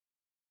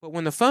But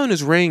when the phone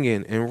is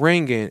ringing and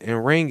ringing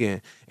and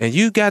ringing, and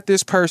you got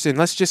this person,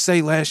 let's just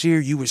say last year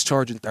you was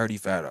charging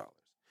 $35.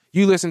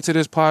 You listen to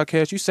this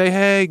podcast, you say,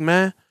 hey,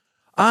 man,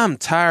 I'm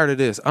tired of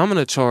this. I'm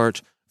going to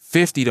charge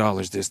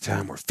 $50 this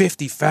time, or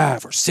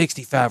 $55 or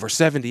 $65 or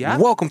 $70.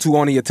 Welcome to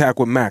On the Attack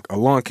with Mac, a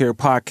lawn care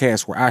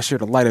podcast where I share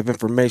the light of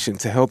information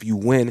to help you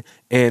win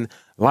in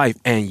life.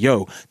 And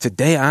yo,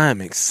 today I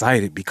am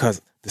excited because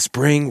the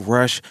spring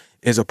rush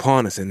is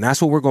upon us. And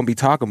that's what we're going to be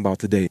talking about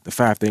today. The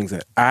 5 things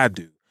that I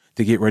do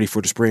to get ready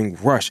for the spring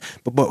rush.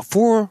 But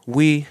before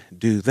we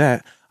do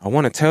that, I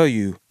want to tell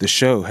you the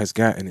show has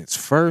gotten its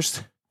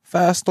first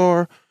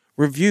 5-star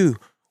review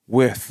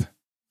with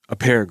a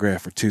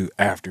paragraph or 2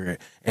 after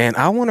it. And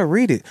I want to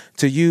read it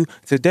to you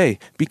today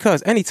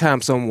because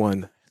anytime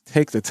someone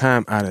takes the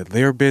time out of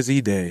their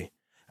busy day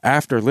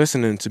after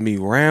listening to me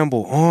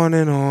ramble on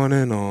and on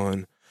and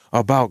on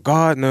about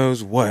God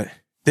knows what,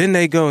 then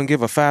they go and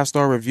give a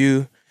 5-star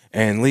review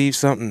and leave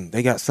something,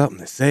 they got something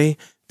to say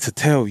to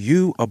tell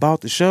you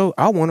about the show,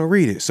 I want to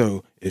read it.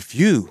 So if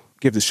you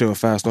give the show a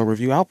 5-star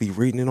review, I'll be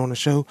reading it on the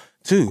show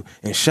too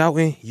and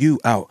shouting you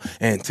out.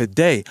 And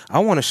today I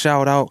want to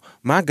shout out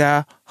my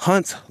guy,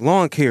 Hunt's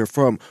Lawn Care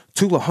from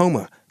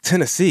Tullahoma,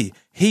 Tennessee.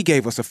 He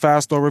gave us a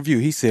 5-star review.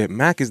 He said,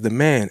 Mac is the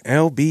man,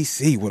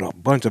 LBC, with a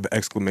bunch of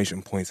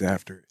exclamation points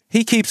after it.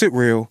 He keeps it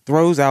real,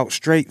 throws out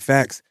straight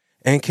facts,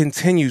 and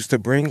continues to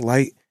bring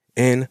light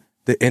in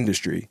the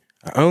industry.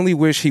 I only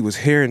wish he was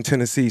here in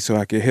Tennessee so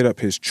I could hit up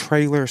his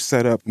trailer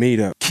setup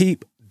meetup.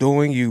 Keep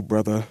doing you,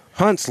 brother.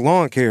 Hunt's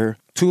Lawn Care,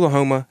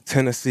 Tullahoma,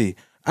 Tennessee.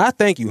 I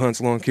thank you,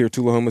 Hunt's Lawn Care,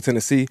 Tullahoma,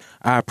 Tennessee.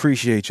 I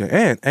appreciate you.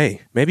 And hey,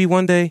 maybe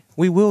one day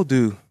we will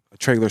do a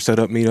trailer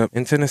setup meetup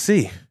in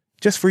Tennessee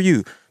just for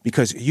you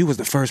because you was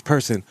the first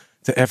person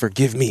to ever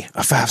give me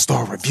a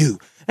 5-star review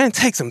and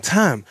take some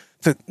time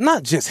to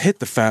not just hit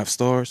the 5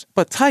 stars,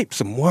 but type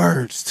some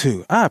words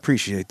too. I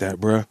appreciate that,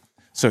 bruh.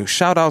 So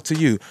shout out to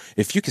you.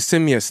 If you could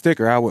send me a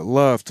sticker, I would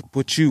love to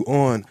put you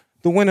on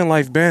the Winning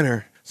Life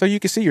banner so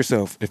you can see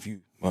yourself. If you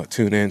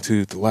tune in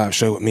to the live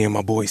show with me and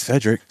my boy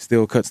Cedric,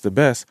 Still Cuts the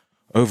Best,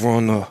 over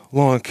on the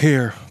Lawn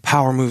Care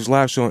Power Moves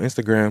live show on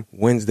Instagram,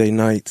 Wednesday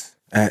nights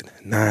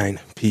at 9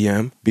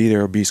 p.m. Be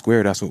there or be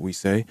square, that's what we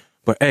say.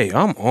 But hey,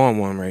 I'm on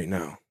one right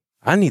now.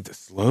 I need to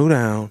slow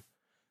down,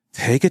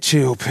 take a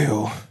chill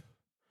pill.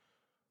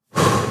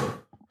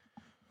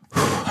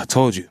 I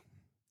told you.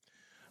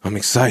 I'm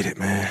excited,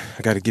 man.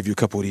 I got to give you a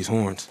couple of these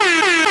horns.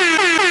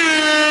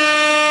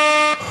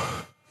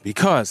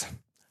 Because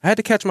I had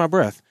to catch my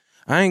breath.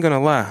 I ain't going to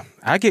lie.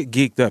 I get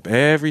geeked up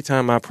every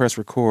time I press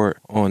record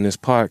on this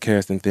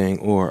podcasting thing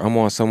or I'm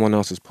on someone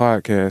else's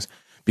podcast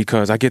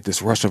because I get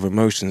this rush of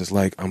emotions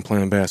like I'm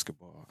playing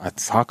basketball. I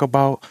talk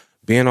about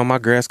being on my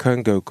grass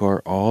cutting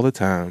go-kart all the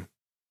time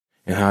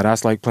and how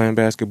that's like playing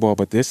basketball.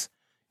 But this,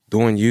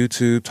 doing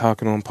YouTube,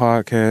 talking on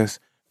podcasts,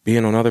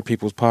 being on other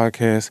people's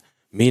podcasts,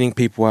 meeting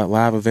people at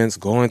live events,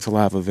 going to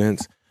live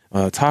events,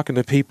 talking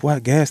to people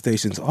at gas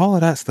stations, all of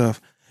that stuff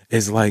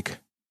is like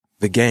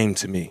the game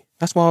to me.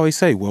 That's why I always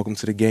say, welcome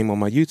to the game on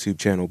my YouTube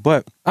channel.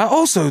 But I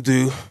also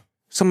do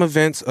some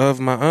events of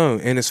my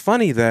own. And it's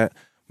funny that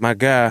my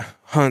guy,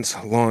 Hunt's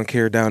Lawn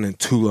Care down in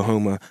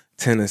Tullahoma,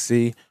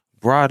 Tennessee,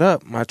 brought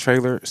up my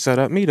trailer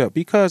setup meetup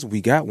because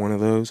we got one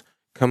of those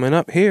coming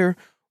up here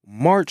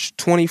March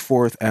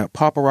 24th at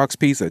Papa Rock's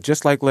Pizza,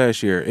 just like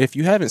last year. If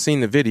you haven't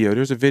seen the video,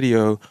 there's a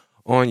video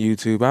on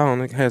YouTube. I don't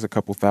think it has a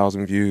couple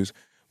thousand views,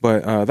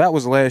 but that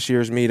was last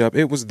year's meetup.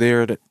 It was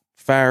there, the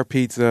fire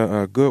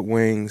pizza, good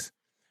wings,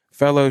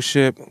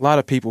 fellowship. A lot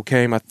of people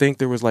came. I think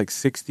there was like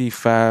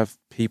 65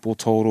 people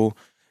total.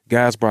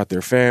 Guys brought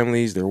their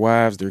families, their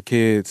wives, their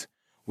kids.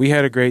 We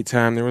had a great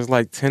time. There was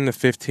like 10 to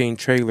 15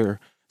 trailer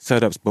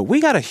setups, but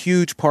we got a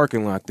huge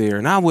parking lot there,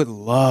 and I would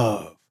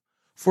love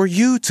for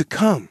you to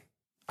come.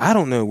 I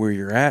don't know where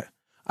you're at.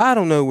 I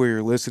don't know where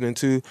you're listening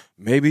to.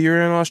 Maybe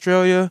you're in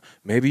Australia.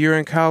 Maybe you're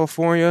in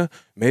California.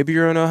 Maybe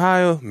you're in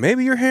Ohio.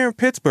 Maybe you're here in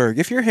Pittsburgh.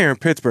 If you're here in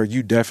Pittsburgh,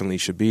 you definitely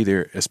should be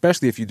there,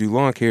 especially if you do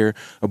lawn care.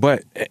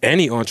 But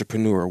any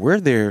entrepreneur,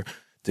 we're there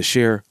to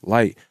share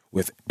light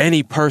with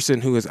any person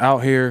who is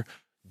out here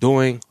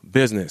doing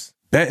business,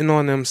 betting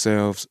on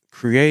themselves,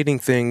 creating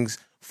things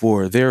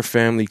for their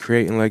family,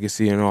 creating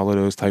legacy and all of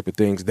those type of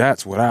things.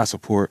 That's what I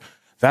support.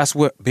 That's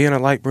what being a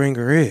light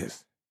bringer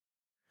is.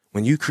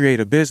 When you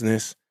create a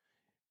business,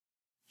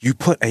 you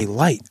put a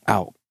light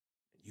out.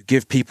 You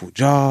give people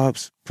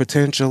jobs,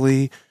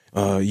 potentially.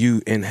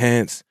 You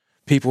enhance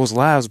people's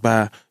lives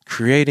by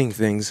creating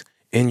things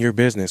in your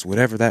business,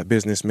 whatever that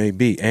business may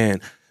be.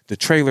 And the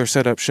Trailer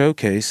Setup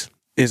Showcase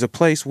is a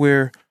place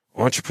where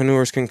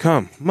entrepreneurs can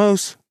come.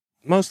 Most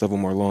of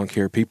them are lawn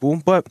care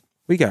people, but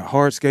we got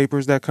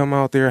hardscapers that come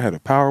out there. I had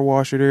a power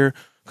washer there.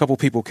 A couple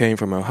people came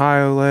from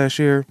Ohio last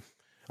year.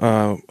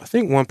 I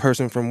think one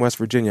person from West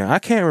Virginia. I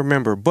can't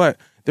remember, but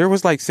there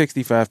was like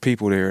 65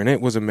 people there, and it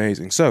was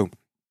amazing. So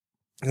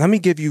let me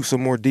give you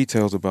some more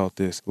details about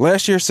this.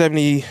 Last year,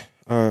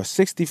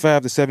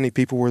 65 to 70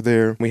 people were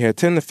there. We had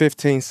 10 to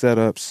 15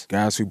 setups,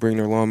 guys who bring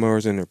their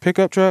lawnmowers in their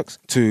pickup trucks,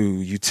 to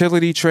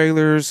utility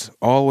trailers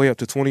all the way up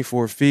to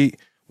 24 feet.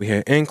 We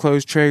had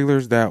enclosed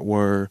trailers that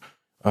were,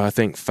 I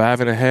think,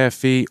 5.5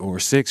 feet or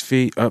 6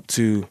 feet up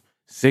to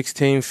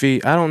 16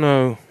 feet. I don't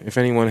know if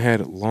anyone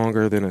had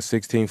longer than a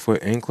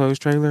 16-foot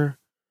enclosed trailer.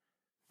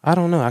 I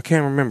don't know. I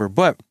can't remember.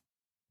 But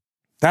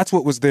that's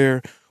what was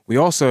there. We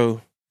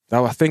also,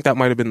 I think that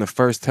might have been the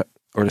first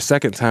or the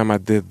second time I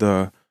did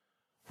the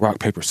rock,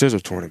 paper,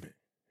 scissors tournament.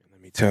 Let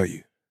me tell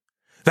you,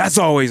 that's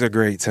always a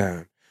great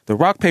time. The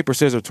rock, paper,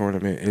 scissors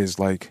tournament is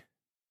like,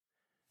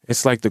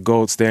 it's like the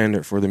gold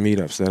standard for the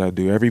meetups that I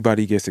do.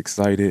 Everybody gets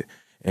excited,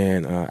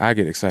 and I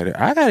get excited.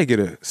 I got to get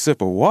a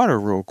sip of water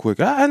real quick.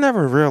 I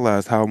never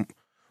realized how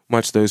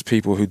much those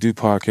people who do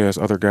podcasts,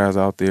 other guys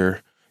out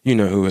there, you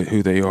know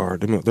who they are.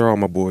 They're all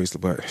my boys,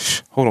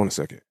 but hold on a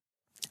second.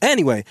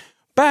 Anyway,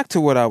 back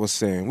to what I was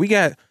saying. We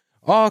got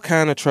all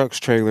kind of trucks,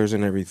 trailers,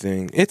 and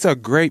everything. It's a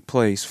great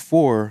place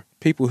for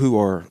people who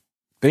are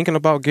thinking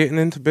about getting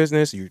into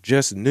business. You're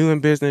just new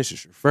in business.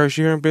 It's your first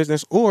year in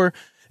business, or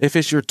if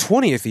it's your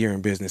 20th year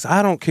in business,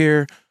 I don't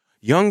care,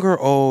 young or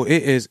old,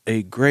 it is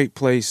a great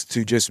place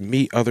to just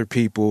meet other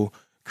people,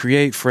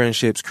 create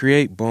friendships,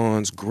 create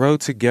bonds, grow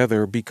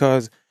together.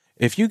 Because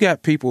if you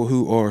got people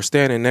who are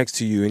standing next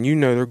to you and you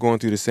know they're going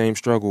through the same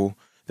struggle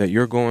that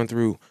you're going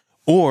through,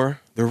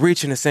 or they're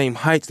reaching the same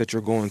heights that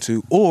you're going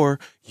to, or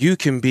you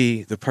can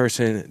be the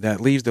person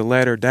that leaves the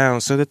ladder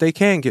down so that they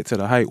can get to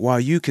the height while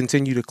you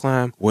continue to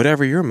climb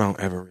whatever your Mount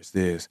Everest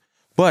is.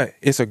 But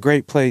it's a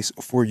great place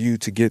for you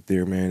to get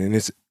there, man. And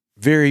it's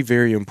very,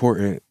 very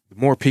important. The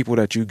more people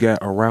that you got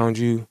around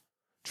you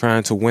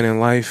trying to win in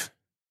life,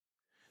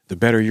 the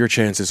better your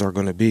chances are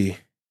going to be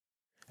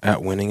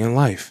at winning in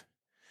life.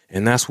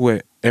 And that's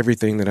what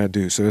everything that I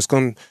do. So it's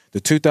the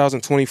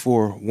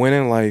 2024 Win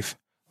in Life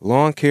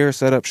Lawn Care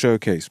Setup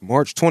Showcase,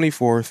 March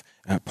 24th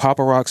at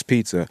Papa Rock's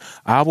Pizza.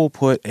 I will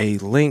put a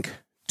link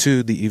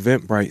to the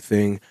Eventbrite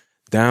thing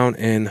down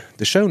in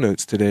the show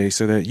notes today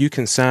so that you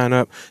can sign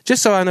up,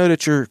 just so I know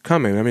that you're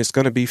coming. I mean, it's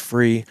going to be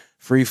free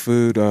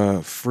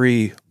food,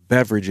 free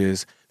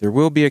beverages. There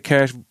will be a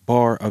cash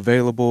bar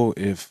available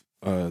if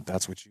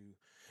that's what you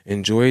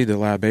enjoy, the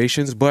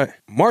libations. But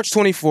March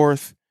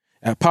 24th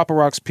at Papa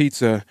Rock's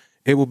Pizza,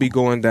 it will be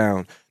going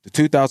down. The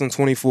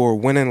 2024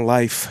 Win in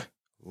Life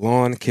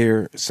Lawn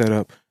Care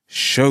Setup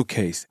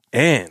Showcase.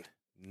 And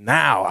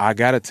now I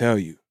got to tell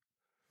you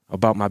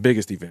about my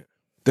biggest event,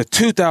 the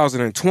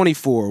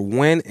 2024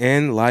 Win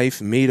in Life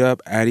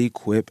Meetup at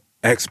Equip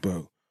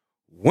Expo.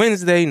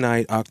 Wednesday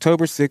night,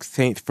 October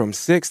 16th from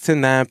 6 to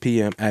 9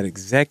 p.m. at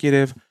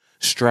Executive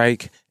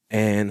Strike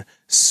and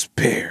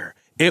Spare.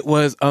 It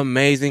was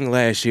amazing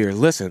last year.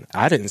 Listen,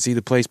 I didn't see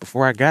the place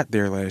before I got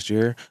there last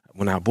year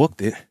when I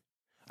booked it.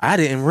 I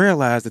didn't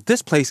realize that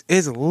this place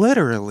is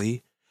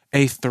literally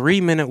a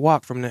 3-minute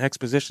walk from the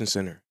exposition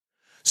center.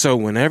 So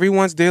when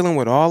everyone's dealing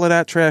with all of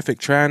that traffic,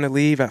 trying to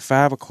leave at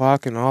 5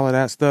 o'clock and all of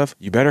that stuff,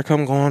 you better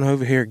come going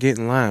over here, get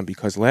in line,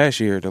 because last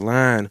year the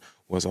line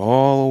was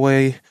all the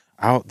way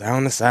out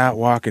down the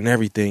sidewalk and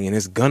everything, and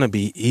it's gonna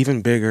be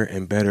even bigger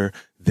and better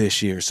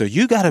this year. So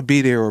you gotta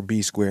be there or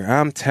be square.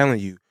 I'm telling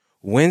you,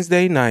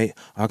 Wednesday night,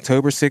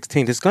 October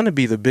 16th, it's gonna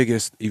be the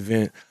biggest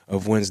event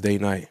of Wednesday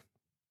night.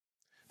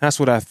 That's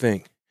what I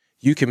think.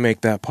 You can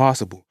make that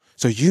possible.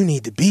 So you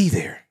need to be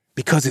there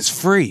because it's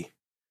free.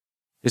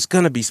 It's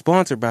gonna be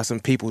sponsored by some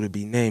people to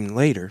be named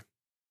later,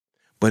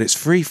 but it's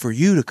free for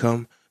you to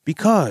come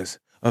because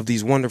of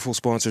these wonderful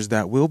sponsors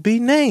that will be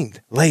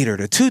named later.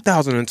 The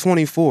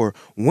 2024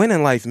 Win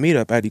in Life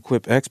Meetup at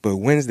Equip Expo,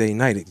 Wednesday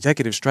night,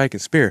 Executive Strike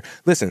and Spare.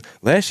 Listen,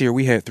 last year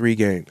we had 3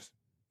 games.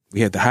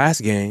 We had the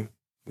highest game,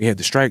 we had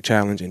the Strike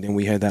Challenge, and then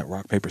we had that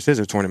Rock, Paper,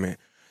 Scissors tournament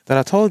that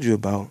I told you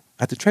about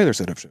at the Trailer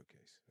Setup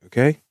Showcase,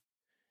 okay?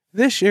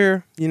 This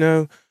year,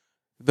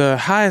 the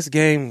highest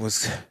game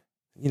was,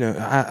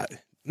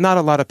 not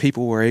a lot of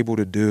people were able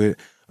to do it.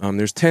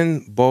 There's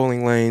 10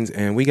 bowling lanes,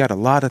 and we got a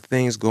lot of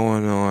things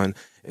going on.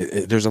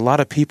 There's a lot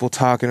of people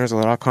talking. There's a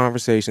lot of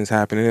conversations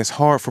happening. It's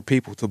hard for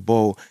people to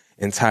bowl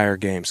entire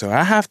games. So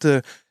I have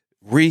to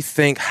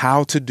rethink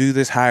how to do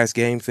this highest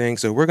game thing.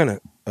 So we're going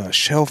to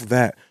shelf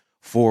that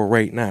for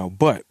right now.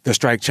 But the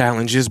Strike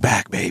Challenge is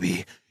back,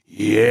 baby.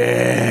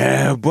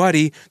 Yeah,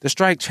 buddy. The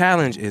Strike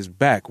Challenge is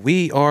back.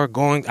 We are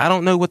going, I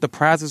don't know what the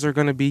prizes are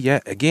going to be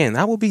yet. Again,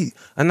 that will be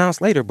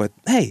announced later. But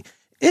hey,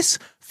 it's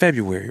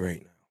February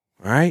right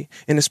now. All right.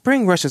 And the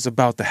spring rush is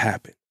about to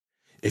happen.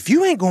 If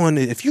you're going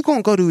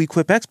to go to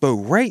Equip Expo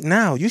right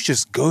now, you should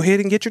just go ahead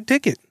and get your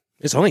ticket.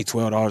 It's only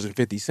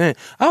 $12.50.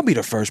 I'll be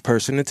the first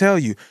person to tell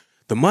you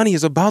the money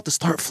is about to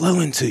start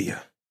flowing to you.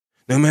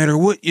 No matter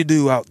what you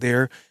do out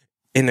there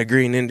in the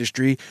green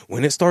industry,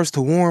 when it starts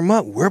to warm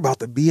up, we're about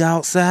to be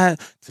outside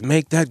to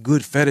make that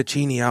good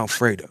fettuccine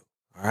Alfredo.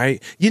 All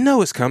right. You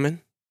know it's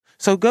coming.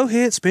 So go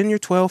ahead, spend your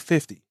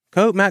 $12.50.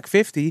 Code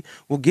MAC50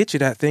 will get you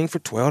that thing for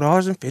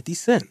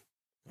 $12.50.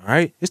 All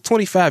right. It's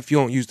 $25 if you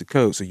don't use the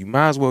code. So you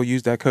might as well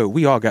use that code.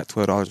 We all got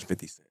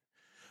 $12.50.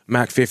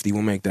 MAC50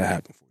 will make that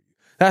happen for you.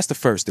 That's the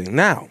first thing.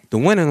 Now, the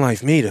Win in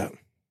Life Meetup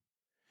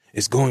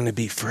is going to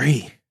be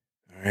free.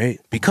 All right.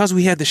 Because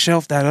we had to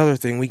shelf that other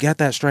thing, we got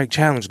that Strike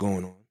Challenge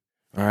going on.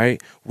 All right.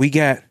 We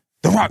got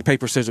the rock,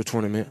 paper, scissors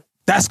tournament.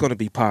 That's going to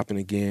be popping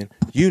again.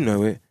 You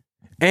know it.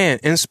 And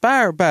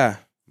inspired by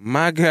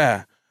my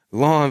guy,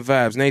 Lawn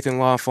Vibes, Nathan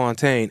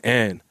LaFontaine,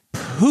 and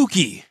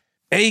Pookie,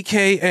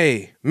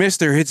 a.k.a.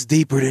 Mr. It's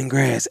Deeper Than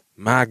Grass.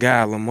 My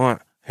guy,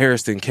 Lamont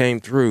Harrison, came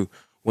through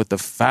with the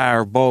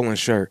fire bowling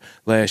shirt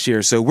last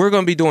year. So we're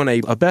going to be doing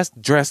a best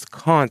dressed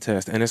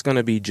contest, and it's going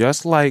to be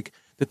just like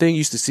the thing you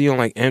used to see on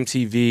like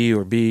MTV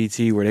or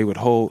BET, where they would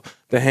hold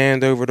the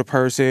hand over the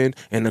person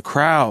and the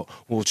crowd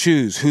will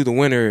choose who the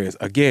winner is.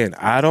 Again,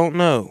 I don't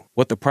know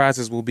what the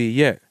prizes will be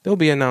yet. They'll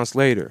be announced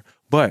later.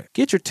 But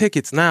get your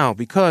tickets now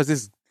because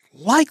it's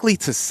likely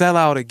to sell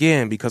out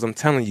again, because I'm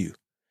telling you,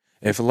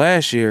 if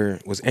last year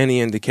was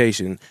any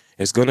indication,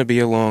 it's going to be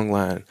a long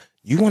line.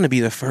 You want to be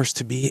the first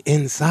to be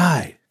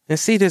inside and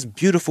see this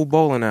beautiful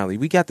bowling alley.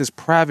 We got this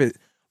private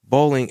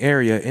bowling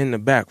area in the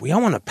back. We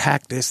all want to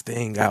pack this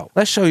thing out.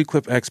 Let's show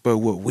Equip Expo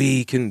what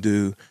we can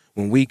do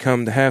when we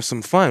come to have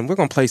some fun. We're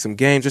going to play some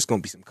games. There's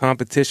going to be some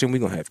competition. We're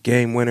going to have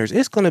game winners.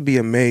 It's going to be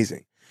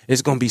amazing.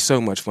 It's going to be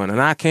so much fun,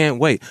 and I can't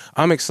wait.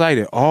 I'm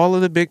excited. All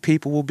of the big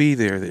people will be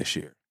there this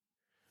year.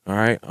 All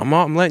right?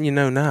 I'm letting you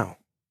know now.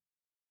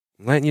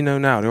 I'm letting you know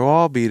now. They'll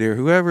all be there.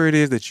 Whoever it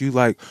is that you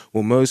like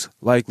will most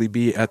likely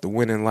be at the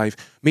Win in Life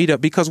meetup,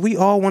 because we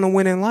all want to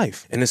win in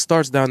life. And it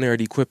starts down there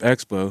at Equip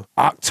Expo,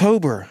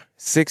 October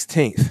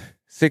 16th.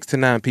 6 to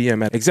 9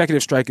 p.m. at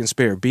Executive Strike and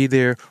Spare. Be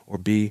there or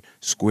be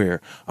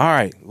square. All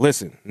right,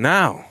 listen.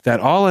 Now that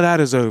all of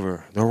that is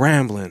over, the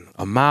rambling,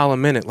 a mile a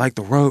minute like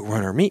the Road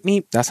Runner. Meep,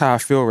 meep. That's how I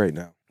feel right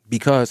now,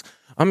 because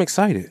I'm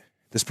excited.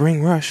 The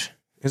spring rush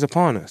is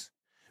upon us.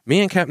 Me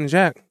and Captain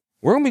Jack,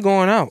 we're going to be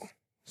going out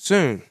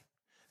soon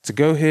to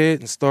go ahead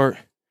and start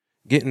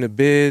getting the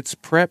bids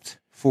prepped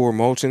for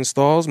mulch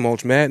installs.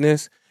 Mulch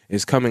Madness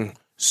is coming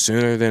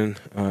sooner than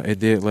it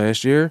did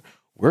last year.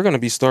 We're going to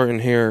be starting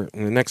here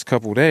in the next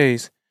couple of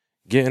days,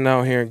 getting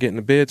out here and getting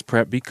the bids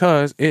prepped,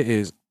 because it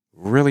is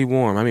really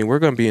warm. I mean, we're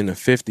going to be in the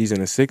 50s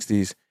and the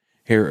 60s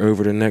here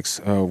over the next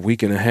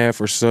week and a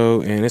half or so,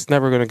 and it's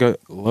never going to go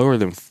lower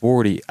than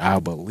 40, I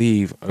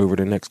believe, over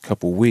the next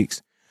couple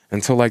weeks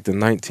until like the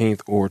 19th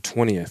or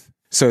 20th.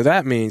 So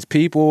that means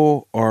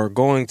people are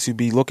going to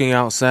be looking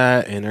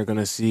outside and they're going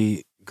to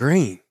see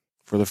green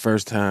for the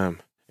first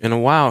time in a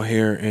while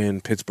here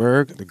in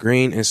Pittsburgh. The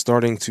green is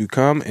starting to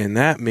come, and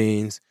that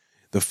means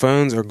the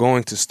phones are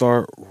going to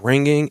start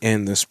ringing,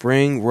 and the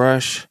spring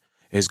rush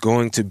is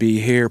going to be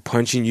here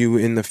punching you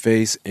in the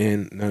face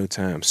in no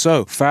time.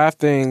 So 5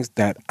 things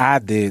that I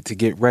did to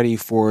get ready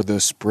for the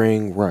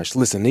spring rush.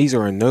 Listen, these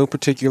are in no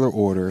particular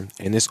order,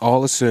 and this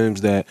all assumes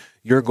that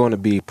you're going to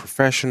be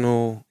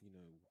professional,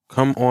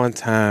 come on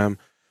time,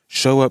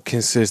 show up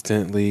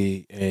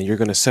consistently, and you're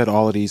going to set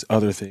all of these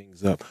other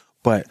things up.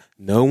 But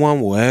no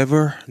one will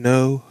ever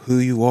know who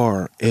you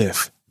are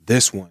if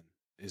this one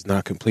is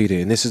not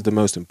completed. And this is the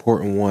most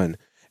important one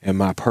in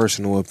my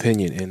personal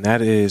opinion, and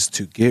that is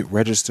to get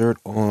registered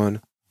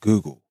on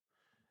Google.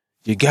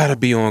 You got to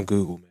be on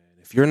Google, man.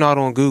 If you're not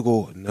on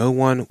Google, no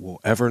one will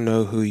ever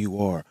know who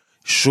you are.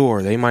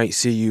 Sure, they might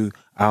see you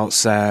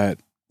outside,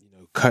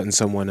 cutting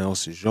someone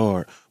else's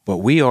yard, but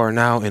we are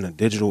now in a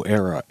digital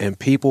era, and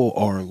people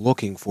are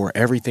looking for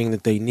everything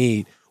that they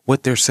need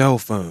with their cell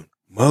phone.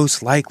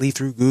 Most likely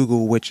through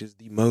Google, which is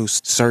the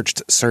most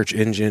searched search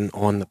engine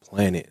on the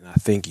planet. And I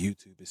think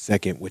YouTube is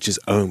second, which is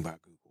owned by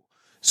Google.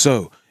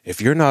 So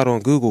if you're not on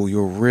Google,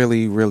 you're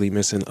really, really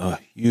missing a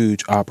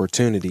huge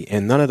opportunity.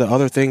 And none of the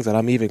other things that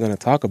I'm even going to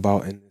talk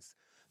about in this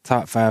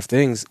top 5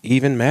 things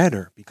even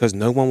matter, because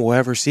no one will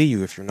ever see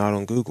you if you're not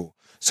on Google.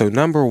 So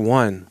number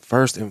 1,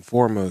 first and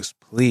foremost,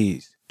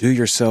 please do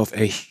yourself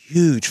a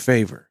huge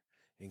favor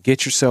and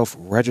get yourself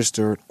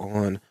registered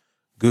on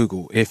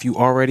Google. If you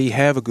already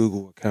have a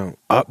Google account,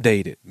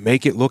 update it.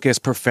 Make it look as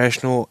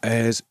professional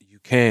as you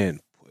can.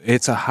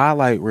 It's a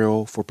highlight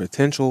reel for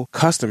potential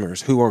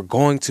customers who are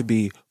going to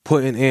be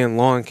putting in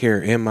lawn care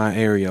in my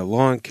area,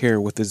 lawn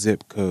care with a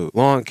zip code,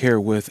 lawn care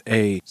with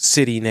a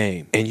city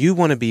name. And you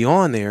want to be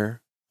on there,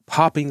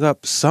 popping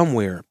up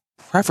somewhere,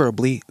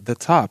 preferably the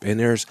top. And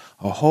there's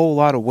a whole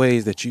lot of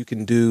ways that you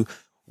can do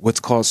what's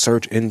called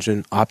search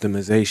engine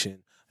optimization.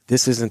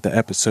 This isn't the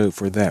episode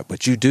for that,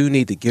 but you do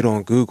need to get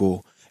on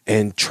Google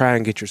and try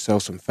and get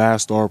yourself some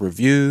 5-star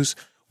reviews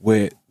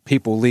with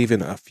people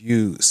leaving a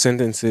few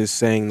sentences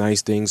saying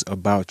nice things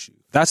about you.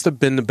 That's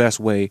been the best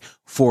way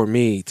for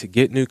me to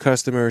get new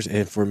customers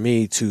and for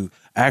me to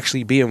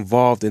actually be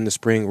involved in the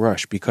spring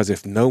rush, because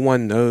if no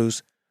one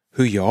knows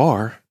who you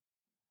are,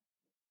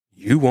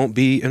 you won't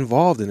be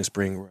involved in the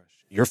spring rush.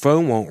 Your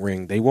phone won't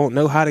ring. They won't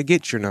know how to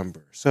get your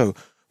number. So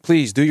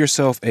please do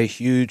yourself a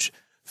huge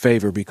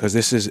favor, because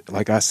this is,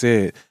 like I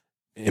said,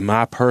 in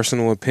my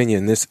personal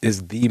opinion, this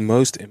is the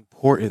most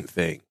important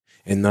thing,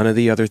 and none of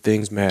the other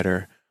things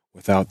matter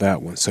without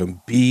that one.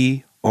 So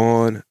be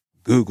on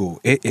Google.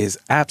 It is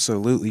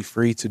absolutely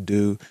free to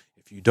do.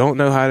 If you don't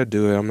know how to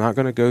do it, I'm not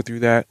going to go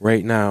through that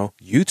right now.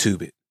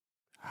 YouTube it.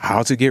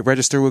 How to get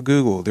registered with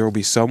Google. There will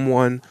be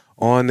someone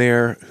on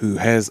there who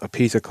has a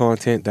piece of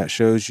content that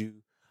shows you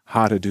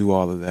how to do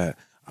all of that.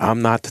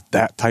 I'm not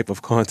that type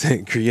of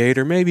content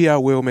creator. Maybe I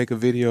will make a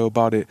video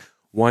about it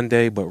one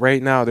day, but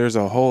right now there's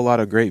a whole lot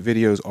of great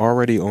videos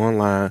already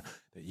online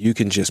that you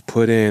can just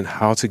put in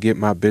how to get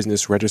my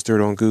business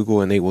registered on Google,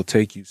 and they will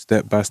take you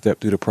step by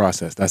step through the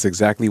process. That's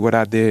exactly what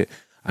I did.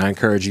 I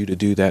encourage you to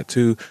do that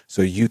too,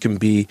 so you can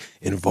be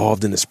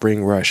involved in the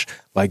spring rush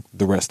like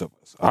the rest of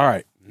us. All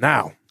right,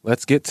 now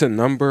let's get to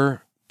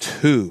number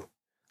 2.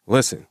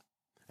 Listen,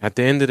 at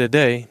the end of the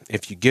day,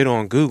 if you get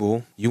on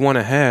Google, you want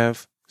to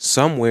have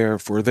somewhere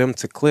for them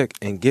to click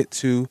and get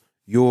to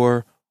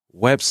your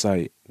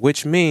website,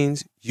 which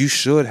means you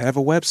should have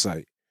a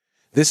website.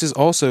 This is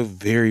also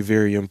very,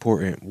 very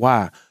important.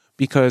 Why?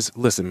 Because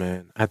listen,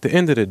 man, at the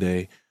end of the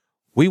day,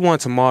 we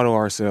want to model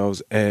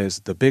ourselves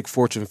as the big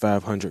Fortune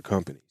 500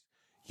 companies.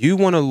 You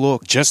want to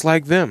look just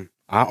like them.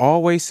 I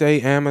always say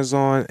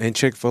Amazon and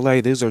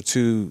Chick-fil-A, these are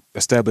 2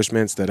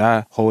 establishments that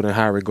I hold in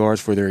high regards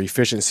for their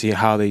efficiency,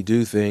 how they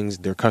do things,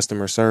 their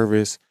customer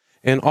service,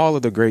 and all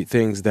of the great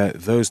things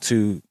that those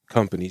 2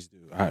 companies do.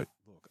 I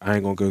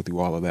ain't going to go through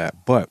all of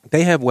that, but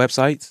they have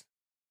websites,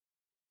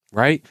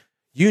 right?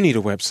 You need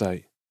a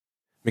website.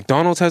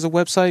 McDonald's has a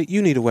website.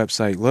 You need a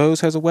website.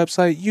 Lowe's has a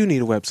website. You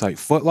need a website.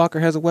 Foot Locker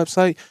has a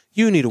website.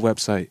 You need a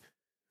website.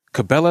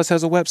 Cabela's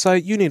has a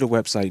website. You need a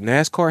website.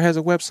 NASCAR has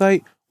a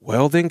website.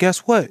 Well, then guess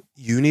what?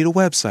 You need a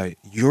website.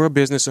 You're a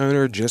business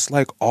owner just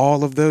like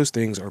all of those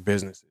things are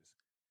businesses.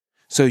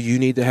 So you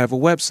need to have a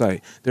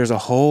website. There's a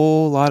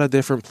whole lot of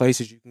different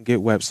places you can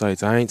get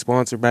websites. I ain't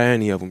sponsored by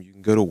any of them. You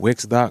can go to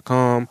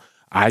Wix.com.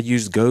 I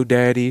used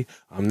GoDaddy.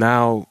 I'm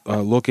now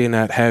looking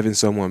at having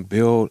someone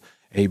build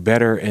a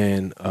better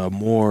and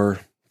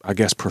more, I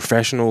guess,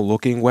 professional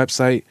looking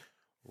website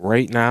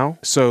right now.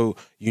 So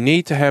you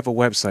need to have a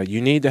website. You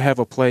need to have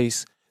a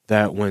place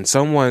that when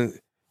someone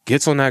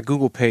gets on that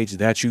Google page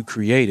that you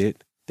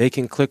created, they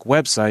can click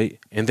website.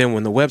 And then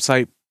when the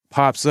website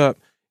pops up,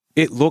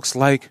 it looks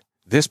like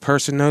this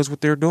person knows what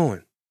they're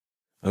doing.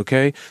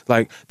 Okay.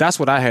 Like that's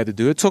what I had to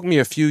do. It took me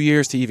a few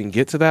years to even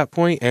get to that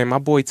point. And my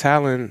boy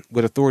Talon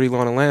with Authority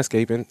Lawn and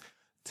Landscaping,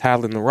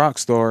 Talon the rock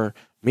star,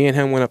 me and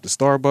him went up to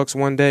Starbucks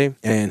one day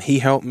and he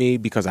helped me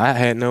because I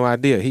had no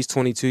idea. He's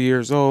 22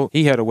 years old.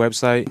 He had a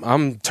website.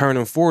 I'm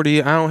turning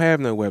 40. I don't have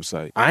no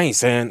website. I ain't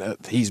saying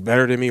he's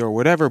better than me or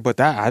whatever, but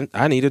that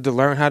I needed to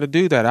learn how to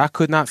do that. I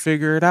could not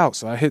figure it out.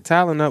 So I hit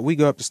Talon up. We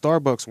go up to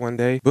Starbucks one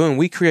day. Boom.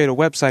 We create a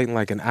website in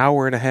like an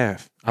hour and a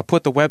half. I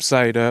put the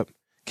website up,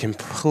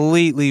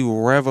 completely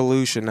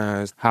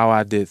revolutionized how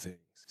I did things.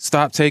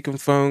 Stop taking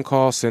phone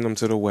calls, send them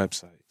to the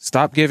website.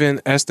 Stop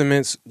giving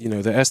estimates,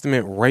 the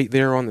estimate right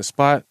there on the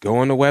spot. Go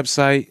on the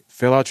website,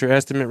 fill out your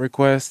estimate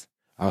request.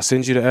 I'll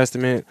send you the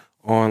estimate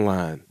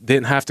online.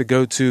 Didn't have to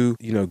go to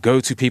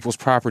people's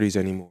properties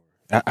anymore.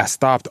 I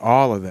stopped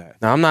all of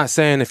that. Now, I'm not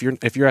saying if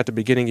you're at the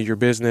beginning of your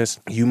business,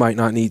 you might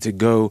not need to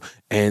go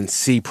and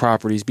see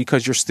properties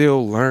because you're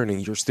still learning.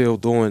 You're still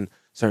doing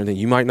certain things.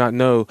 You might not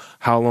know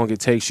how long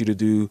it takes you to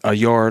do a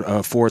yard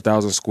of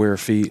 4,000 square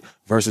feet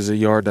versus a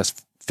yard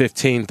that's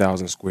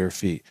 15,000 square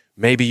feet.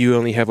 Maybe you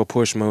only have a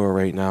push mower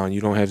right now and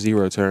you don't have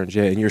zero turns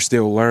yet, and you're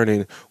still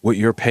learning what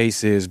your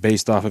pace is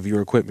based off of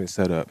your equipment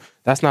setup.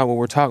 That's not what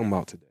we're talking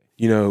about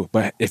today.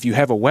 But if you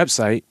have a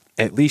website,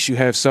 at least you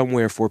have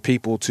somewhere for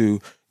people to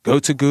go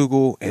to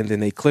Google and then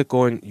they click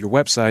on your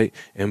website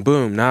and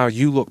boom, now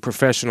you look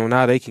professional.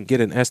 Now they can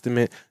get an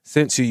estimate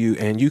sent to you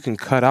and you can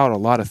cut out a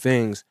lot of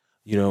things,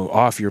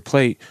 off your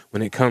plate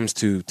when it comes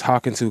to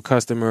talking to a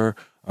customer.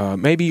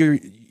 Maybe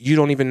you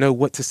don't even know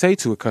what to say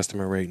to a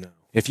customer right now.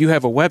 If you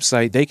have a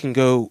website, they can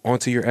go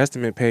onto your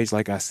estimate page,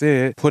 like I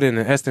said, put in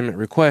an estimate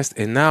request,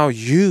 and now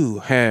you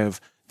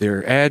have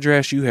their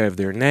address, you have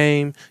their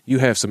name, you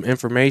have some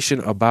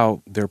information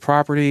about their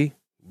property,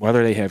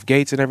 whether they have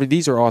gates and everything.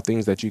 These are all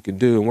things that you can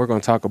do, and we're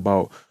going to talk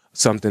about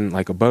something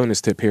like a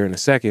bonus tip here in a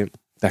second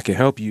that can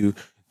help you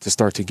to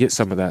start to get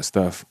some of that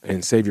stuff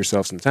and save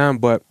yourself some time.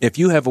 But if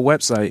you have a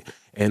website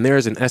and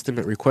there's an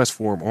estimate request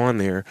form on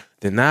there,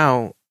 then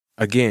now,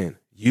 again,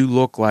 you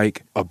look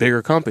like a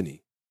bigger company.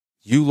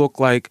 You look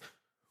like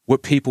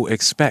what people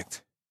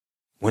expect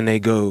when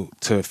they go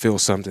to fill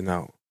something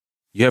out.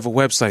 You have a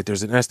website,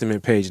 there's an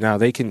estimate page. Now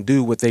they can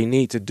do what they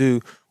need to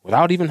do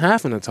without even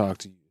having to talk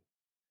to you.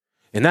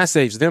 And that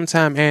saves them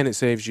time and it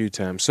saves you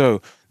time.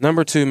 So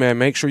number 2, man,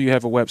 make sure you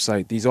have a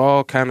website. These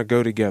all kind of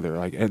go together.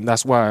 And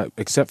that's why,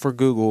 except for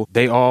Google,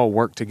 they all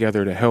work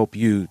together to help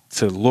you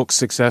to look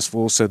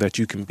successful so that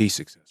you can be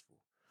successful.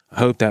 I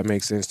hope that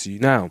makes sense to you.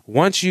 Now,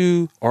 once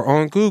you are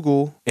on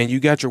Google and you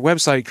got your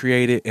website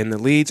created and the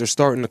leads are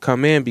starting to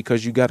come in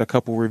because you got a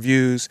couple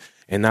reviews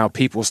and now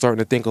people are starting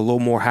to think a little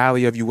more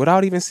highly of you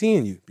without even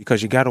seeing you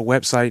because you got a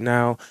website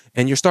now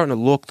and you're starting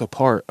to look the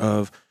part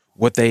of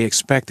what they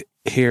expect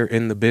here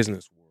in the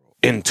business world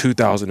in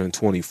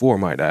 2024,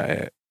 might I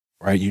add,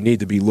 right? You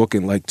need to be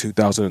looking like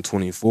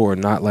 2024,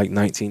 not like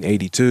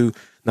 1982.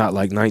 Not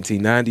like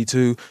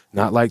 1992,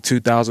 not like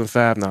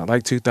 2005, not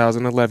like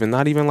 2011,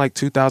 not even like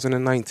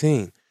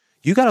 2019.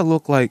 You got to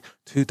look like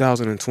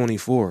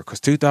 2024 because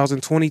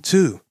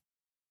 2022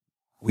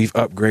 we've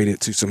upgraded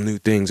to some new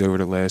things over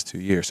the last 2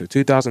 years. So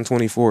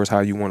 2024 is how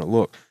you want to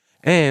look.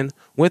 And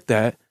with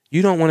that,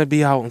 you don't want to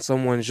be out in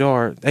someone's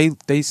yard.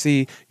 They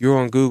see you're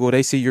on Google.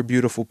 They see your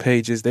beautiful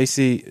pages. They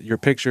see your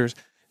pictures.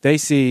 They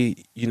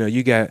see,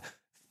 you got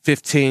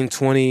 15,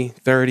 20,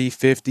 30,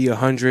 50,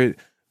 100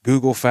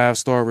 Google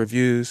 5-star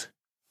reviews.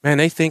 Man,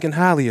 they thinking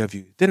highly of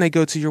you. Then they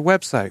go to your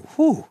website.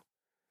 Whew.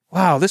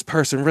 Wow, this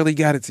person really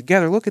got it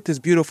together. Look at this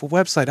beautiful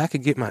website. I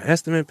could get my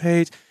estimate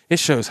page. It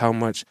shows how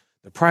much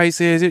the price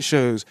is. It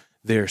shows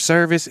their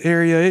service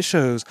area. It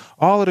shows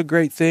all of the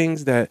great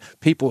things that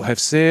people have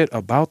said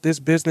about this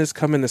business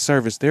coming to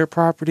service their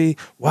property.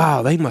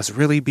 Wow, they must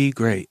really be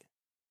great.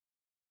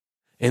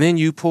 And then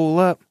you pull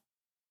up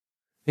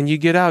and you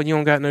get out. You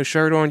don't got no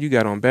shirt on. You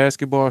got on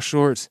basketball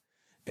shorts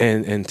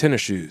and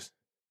tennis shoes.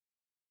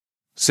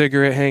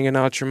 Cigarette hanging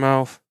out your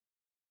mouth.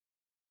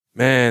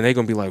 Man, they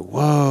going to be like,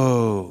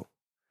 whoa,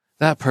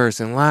 that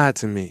person lied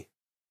to me.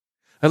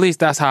 At least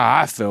that's how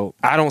I felt.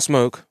 I don't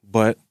smoke,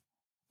 but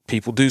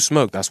people do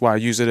smoke. That's why I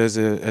use it as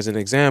an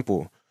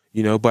example,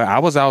 but I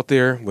was out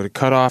there with a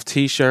cutoff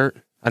T-shirt.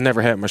 I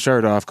never had my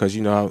shirt off because,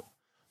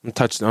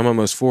 I'm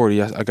almost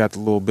 40. I got the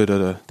little bit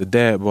of the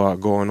dad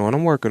bod going on.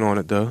 I'm working on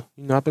it though.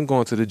 I've been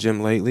going to the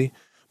gym lately,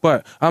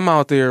 but I'm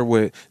out there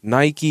with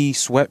Nike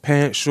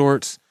sweatpants,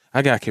 shorts.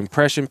 I got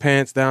compression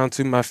pants down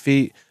to my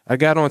feet. I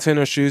got on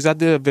tennis shoes. I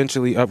did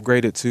eventually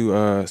upgrade it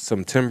to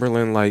some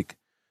Timberland like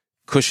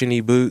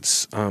cushiony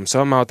boots.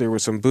 So I'm out there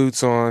with some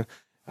boots on.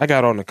 I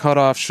got on a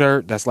cutoff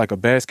shirt that's like a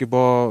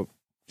basketball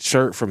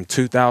shirt from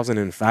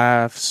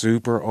 2005,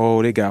 super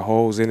old. It got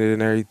holes in it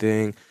and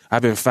everything.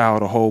 I've been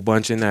fouled a whole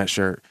bunch in that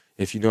shirt,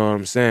 if you know what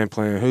I'm saying,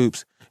 playing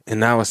hoops. And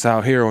now it's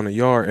out here on the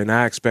yard, and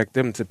I expect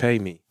them to pay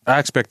me. I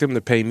expect them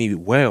to pay me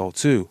well,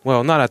 too.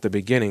 Well, not at the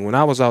beginning. When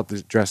I was out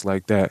dressed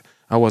like that,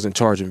 I wasn't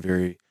charging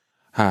very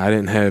high. I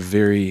didn't have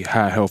very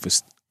high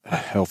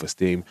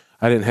self-esteem.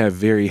 I didn't have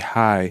very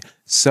high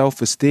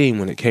self-esteem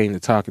when it came to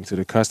talking to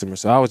the customer.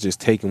 So I was just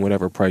taking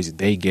whatever price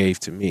they gave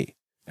to me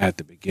at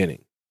the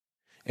beginning.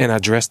 And I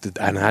addressed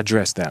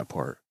that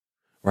part,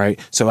 right?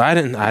 So I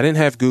didn't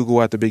have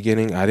Google at the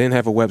beginning. I didn't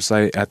have a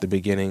website at the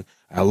beginning.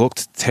 I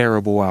looked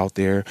terrible out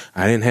there.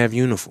 I didn't have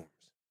uniforms.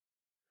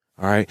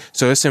 All right.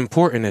 So it's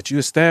important that you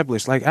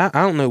establish, I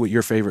don't know what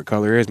your favorite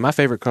color is. My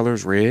favorite color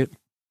is red.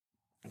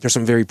 There's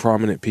some very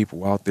prominent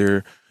people out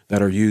there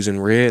that are using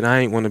red. I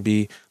ain't want to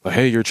be like,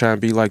 hey, you're trying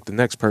to be like the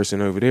next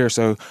person over there.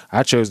 So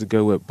I chose to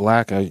go with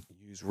black. I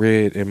use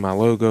red in my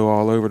logo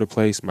all over the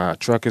place. My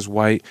truck is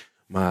white.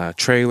 My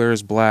trailer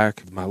is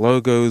black. My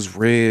logo's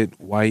red,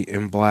 white,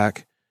 and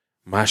black.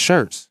 My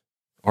shirts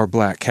are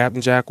black.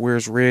 Captain Jack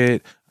wears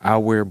red. I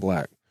wear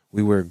black.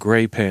 We wear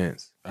gray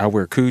pants. I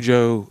wear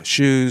Cujo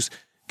shoes.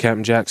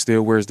 Captain Jack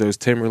still wears those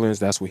Timberlands.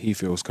 That's what he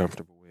feels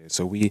comfortable with.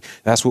 So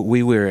that's what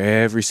we wear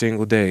every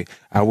single day.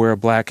 I wear a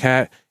black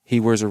hat. He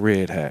wears a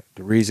red hat.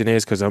 The reason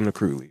is because I'm the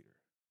crew leader.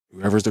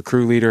 Whoever's the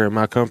crew leader in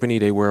my company,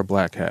 they wear a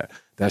black hat.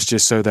 That's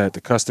just so that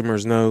the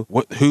customers know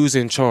who's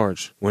in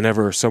charge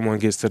whenever someone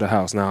gets to the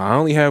house. Now, I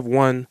only have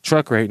one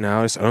truck right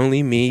now. It's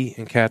only me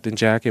and Captain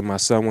Jack and my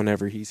son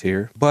whenever he's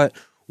here. But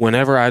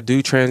whenever I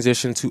do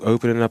transition to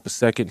opening up a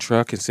second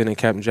truck and sending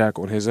Captain Jack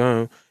on his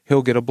own,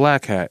 he'll get a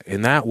black hat.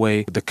 And that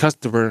way, the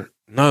customer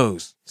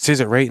knows, says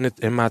it right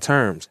in my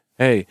terms.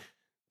 Hey,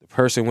 the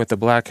person with the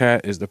black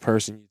hat is the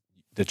person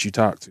that you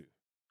talk to.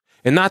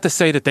 And not to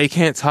say that they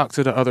can't talk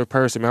to the other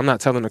person. I'm not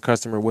telling the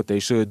customer what they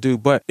should do.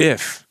 But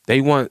if they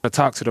want to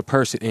talk to the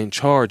person in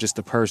charge, it's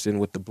the person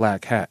with the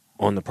black hat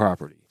on the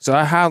property. So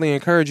I highly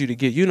encourage you to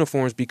get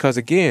uniforms because,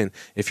 again,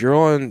 if you're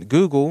on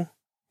Google,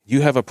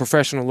 you have a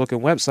professional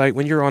looking website.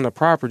 When you're on the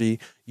property,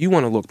 you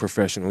want to look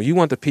professional. You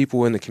want the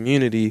people in the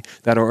community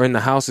that are in the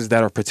houses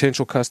that are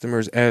potential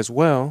customers as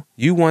well.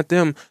 You want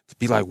them to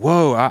be like,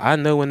 whoa, I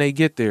know when they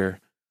get there.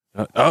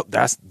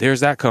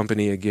 There's that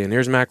company again.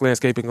 There's Mac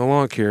Landscaping and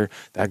Lawn Care.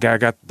 That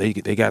guy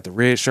they got the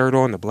red shirt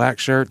on, the black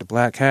shirt, the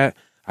black hat.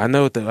 I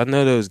know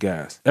those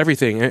guys.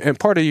 Everything, and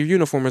part of your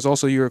uniform is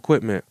also your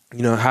equipment.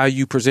 How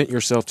you present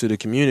yourself to the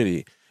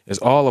community is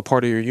all a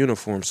part of your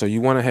uniform. So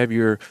you want to have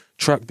your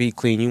truck be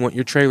clean. You want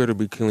your trailer to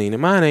be clean.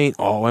 And mine ain't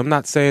all. I'm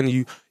not saying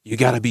you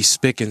got to be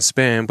spick and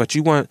span, but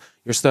you want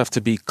your stuff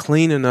to be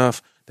clean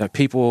enough that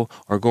people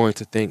are going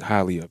to think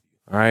highly of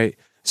you. All right.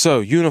 So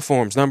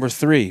uniforms, number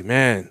 3,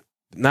 man.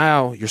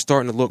 Now you're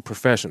starting to look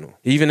professional,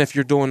 even if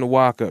you're doing the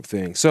walk-up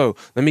thing. So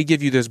let me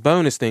give you this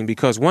bonus thing,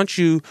 because once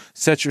you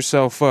set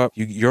yourself up,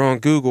 you're on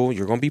Google,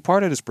 you're going to be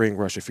part of the spring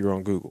rush if you're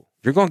on Google.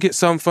 You're going to get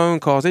some phone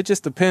calls. It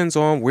just depends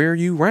on where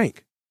you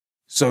rank.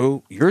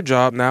 So your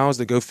job now is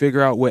to go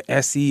figure out what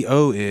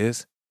SEO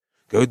is.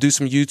 Go do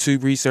some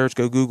YouTube research,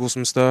 go Google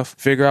some stuff,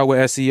 figure out what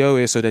SEO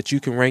is so that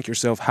you can rank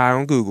yourself high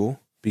on Google,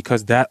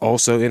 because that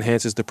also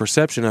enhances the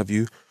perception of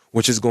you,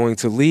 which is going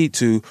to lead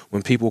to,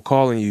 when people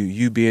calling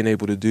you being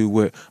able to do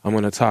what I'm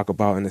going to talk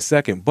about in a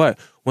second. But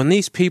when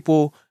these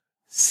people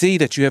see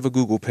that you have a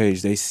Google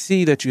page, they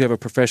see that you have a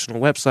professional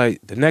website,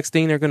 the next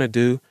thing they're going to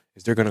do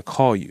is they're going to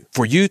call you.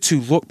 For you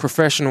to look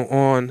professional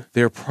on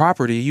their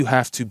property, you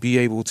have to be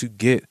able to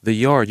get the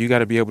yard. You got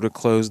to be able to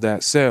close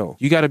that sale.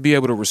 You got to be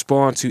able to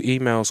respond to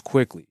emails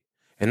quickly.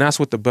 And that's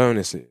what the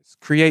bonus is.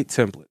 Create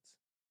templates.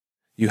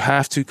 You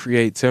have to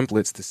create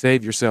templates to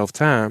save yourself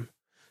time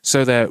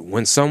so that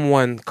when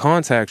someone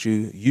contacts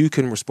you, you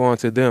can respond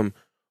to them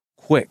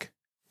quick.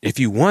 If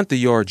you want the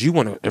yard, you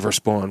want to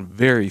respond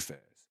very fast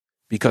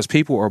because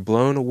people are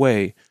blown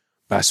away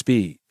by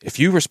speed. If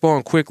you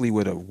respond quickly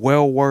with a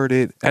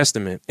well-worded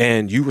estimate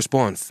and you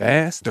respond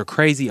fast, they're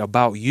crazy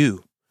about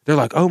you. They're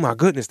like, oh my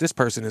goodness, this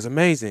person is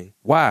amazing.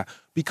 Why?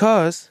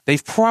 Because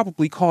they've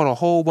probably called a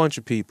whole bunch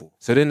of people.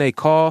 So then they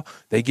call,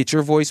 they get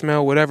your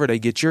voicemail, whatever, they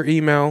get your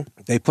email,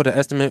 they put an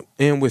estimate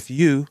in with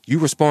you, you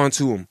respond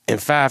to them in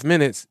 5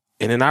 minutes,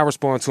 and then I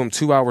respond to them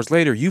 2 hours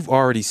later. You've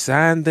already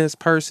signed this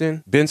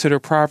person, been to their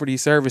property,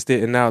 serviced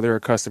it, and now they're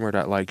a customer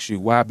that likes you.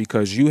 Why?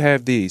 Because you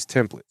have these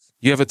templates.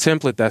 You have a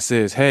template that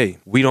says, hey,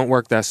 we don't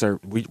work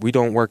we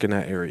don't work in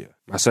that area.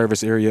 My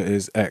service area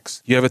is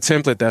X. You have a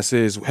template that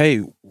says,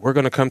 hey, we're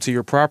going to come to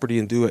your property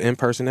and do an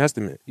in-person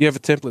estimate. You have a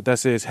template that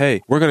says,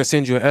 hey, we're going to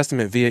send you an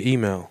estimate via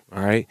email.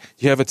 All right.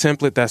 You have a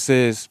template that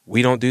says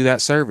we don't do that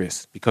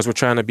service because we're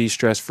trying to be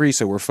stress-free.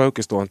 So we're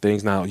focused on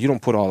things. Now, you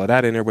don't put all of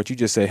that in there, but you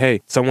just say,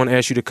 hey, someone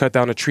asks you to cut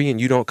down a tree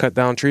and you don't cut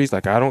down trees.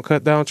 Like I don't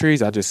cut down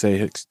trees. I just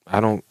say, I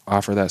don't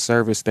offer that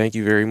service. Thank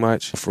you very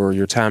much for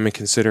your time and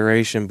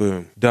consideration.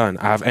 Boom. Done.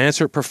 I've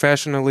answered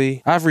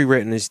professionally. I've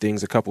rewritten these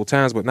things a couple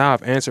times, but now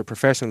I've answered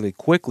professionally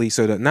quickly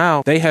so that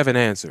now they have an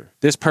answer.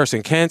 This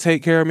person can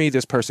take care of me.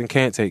 This person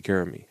can't take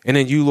care of me. And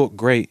then you look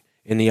great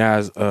in the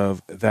eyes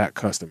of that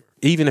customer,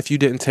 even if you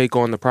didn't take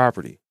on the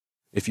property.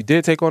 If you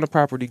did take on the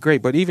property,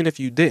 great. But even if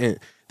you didn't,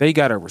 they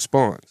got a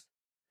response.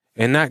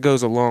 And that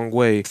goes a long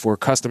way for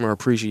customer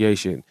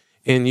appreciation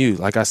in you.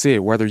 Like I said,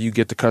 whether you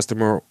get the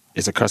customer,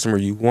 it's a customer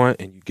you want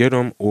and you get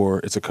them, or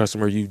it's a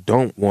customer you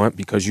don't want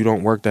because you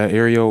don't work that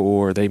area,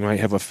 or they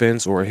might have a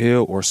fence or a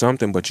hill or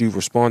something, but you've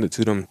responded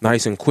to them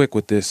nice and quick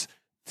with this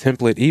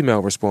template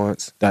email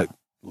response that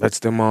lets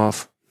them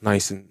off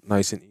nice and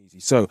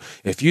easy. So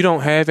if you don't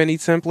have any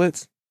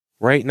templates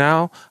right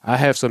now, I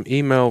have some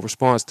email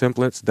response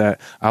templates that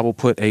I will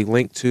put a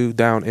link to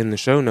down in the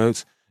show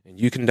notes, and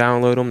you can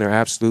download them. They're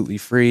absolutely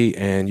free,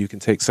 and you can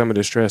take some of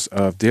the stress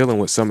of dealing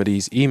with some of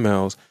these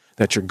emails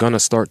that you're going to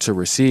start to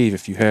receive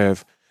if you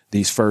have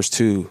these first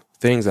two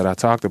things that I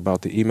talked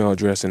about, the email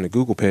address and the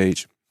Google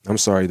page. The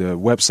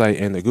website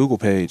and the Google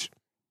page.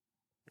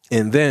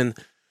 And then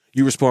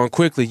you respond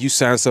quickly, you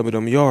sign some of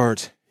them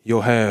yards,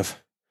 you'll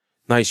have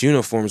nice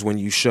uniforms when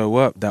you show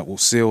up that will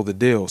seal the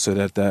deal so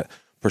that that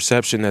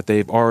perception that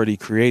they've already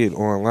created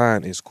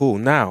online is cool.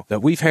 Now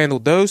that we've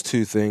handled those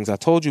two things, I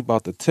told you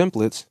about the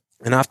templates,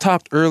 and I've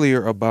talked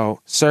earlier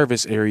about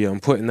service area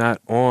and putting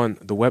that on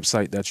the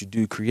website that you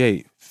do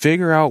create.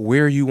 Figure out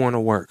where you want to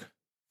work.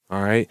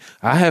 All right.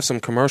 I have some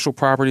commercial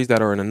properties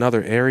that are in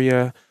another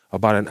area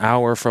about an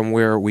hour from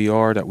where we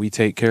are that we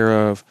take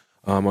care of.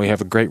 We have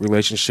a great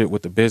relationship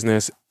with the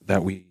business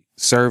that we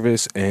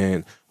service,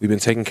 and we've been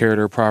taking care of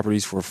their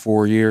properties for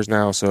 4 years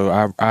now.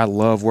 So I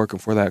love working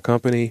for that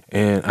company,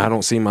 and I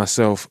don't see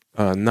myself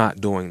not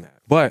doing that.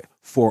 But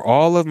for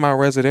all of my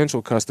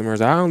residential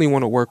customers, I only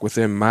want to work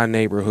within my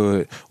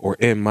neighborhood or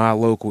in my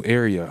local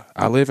area.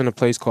 I live in a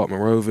place called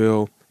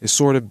Monroeville. It's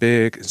sort of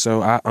big,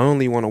 so I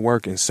only want to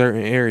work in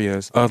certain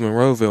areas of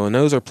Monroeville, and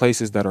those are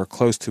places that are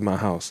close to my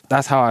house.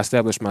 That's how I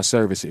established my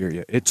service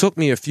area. It took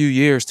me a few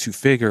years to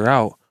figure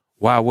out,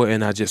 why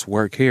wouldn't I just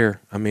work here?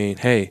 I mean,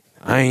 hey,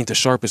 I ain't the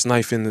sharpest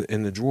knife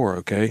in the drawer,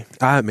 okay?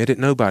 I admit it,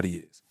 nobody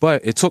is.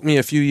 But it took me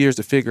a few years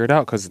to figure it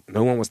out because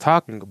no one was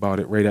talking about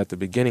it right at the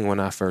beginning when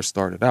I first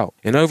started out.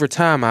 And over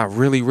time, I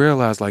really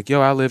realized, like,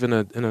 yo, I live in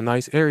a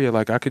nice area.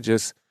 Like, I could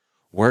just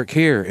work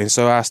here. And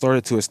so I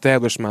started to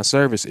establish my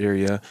service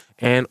area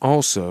and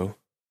also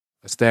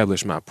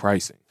establish my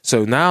pricing.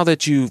 So now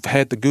that you've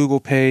had the Google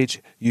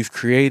page, you've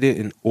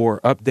created or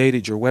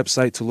updated your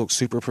website to look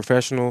super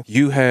professional,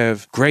 you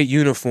have great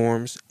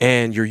uniforms,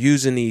 and you're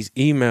using these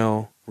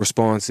email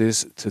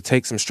responses to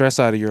take some stress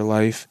out of your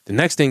life. The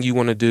next thing you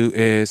want to do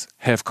is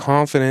have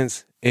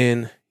confidence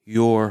in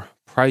your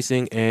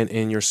pricing and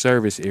in your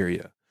service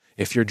area.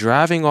 If you're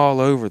driving all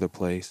over the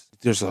place,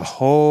 there's a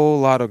whole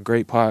lot of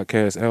great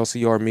podcasts.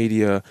 LCR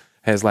Media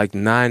has like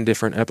 9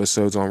 different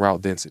episodes on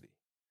route density.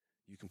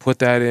 You can put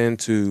that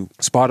into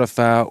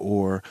Spotify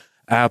or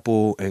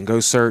Apple and go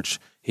search.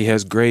 He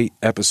has great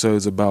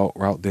episodes about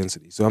route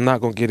density. So I'm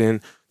not going to get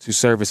into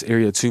service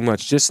area too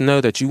much. Just know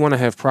that you want to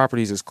have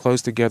properties as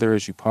close together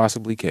as you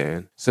possibly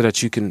can so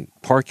that you can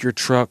park your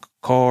truck,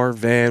 car,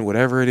 van,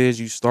 whatever it is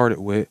you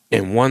started with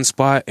in one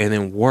spot and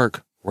then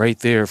work right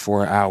there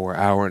for an hour,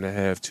 hour and a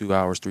half, 2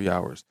 hours, 3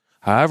 hours.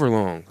 However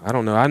long. I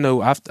don't know.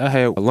 I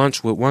had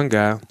lunch with one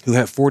guy who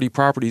had 40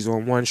 properties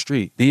on one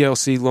street.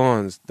 DLC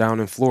Lawns down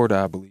in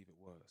Florida, I believe it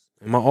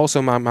was.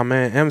 And my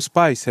man M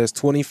Spice has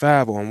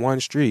 25 on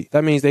one street.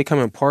 That means they come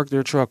and park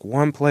their truck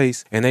one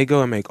place and they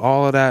go and make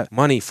all of that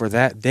money for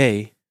that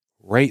day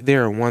right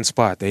there in one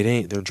spot.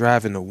 They're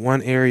driving to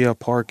one area,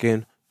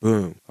 parking,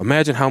 Boom.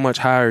 Imagine how much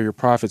higher your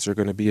profits are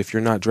going to be if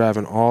you're not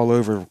driving all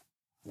over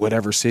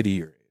whatever city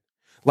you're in.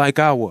 Like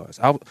I was.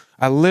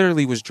 I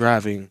literally was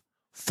driving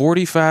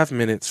 45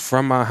 minutes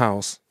from my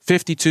house,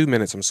 52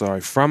 minutes,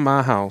 from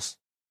my house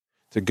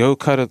to go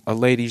cut a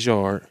lady's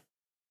yard.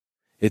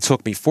 It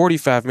took me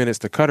 45 minutes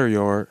to cut her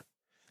yard.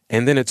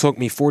 And then it took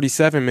me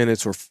 47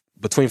 minutes or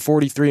between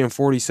 43 and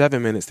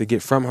 47 minutes to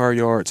get from her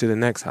yard to the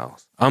next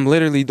house. I'm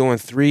literally doing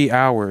 3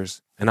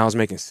 hours and I was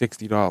making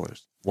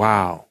 $60.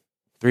 Wow.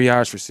 3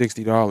 hours for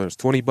 $60,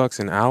 $20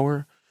 an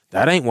hour.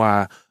 That ain't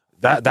why.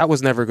 That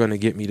was never going to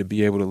get me to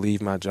be able to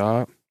leave my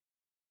job.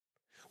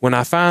 When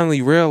I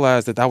finally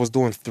realized that I was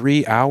doing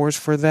 3 hours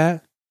for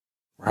that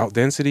route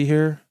density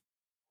here,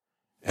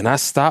 and I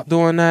stopped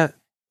doing that,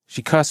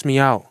 she cussed me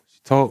out.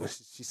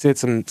 She said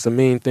some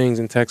mean things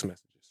in text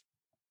messages.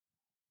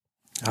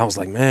 I was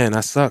like, man,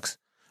 that sucks.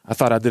 I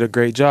thought I did a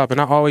great job,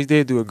 and I always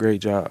did do a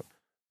great job.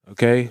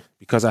 Okay,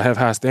 because I have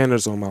high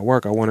standards on my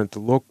work. I wanted to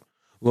look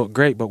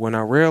great, but when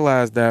I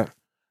realized that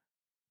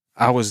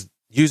I was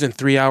using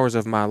 3 hours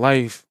of my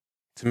life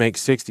to make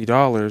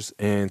 $60,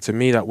 and to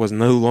me that was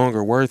no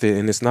longer worth it,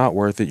 and it's not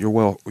worth it. You're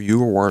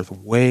worth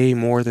way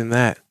more than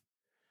that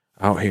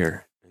out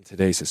here in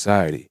today's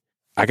society.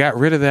 I got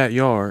rid of that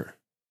yard,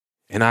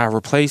 and I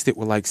replaced it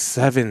with like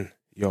 7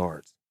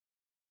 yards,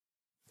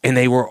 and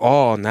they were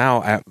all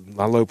now at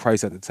my low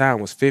price at the time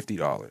was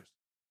 $50.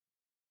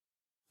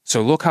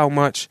 So look how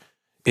much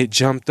it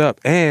jumped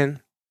up, and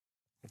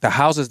the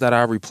houses that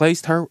I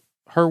replaced her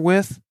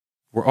with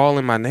were all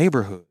in my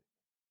neighborhood.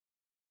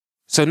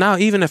 So now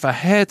even if I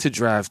had to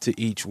drive to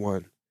each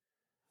one,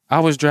 I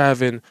was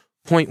driving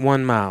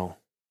 0.1 mile,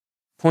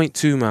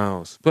 0.2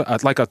 miles,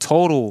 but like a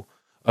total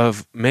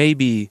of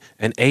maybe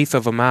an eighth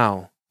of a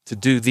mile to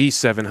do these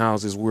 7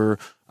 houses, where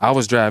I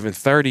was driving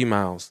 30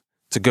 miles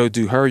to go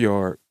do her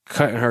yard,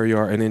 cutting her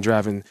yard, and then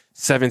driving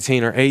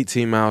 17 or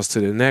 18 miles to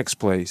the next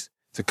place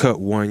to cut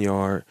 1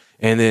 yard,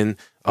 and then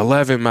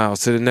 11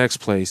 miles to the next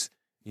place,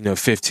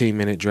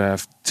 15-minute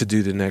drive to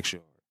do the next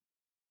yard.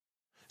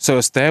 So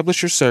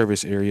establish your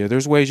service area.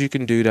 There's ways you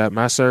can do that.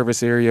 My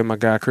service area, my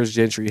guy Chris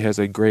Gentry has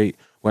a great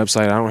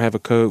website. I don't have a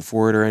code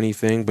for it or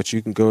anything, but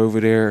you can go over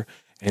there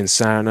and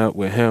sign up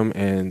with him,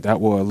 and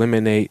that will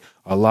eliminate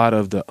a lot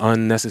of the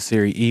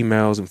unnecessary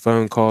emails and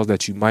phone calls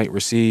that you might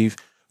receive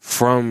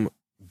from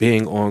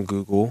being on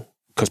Google,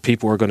 because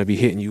people are going to be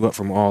hitting you up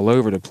from all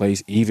over the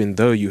place, even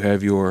though you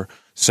have your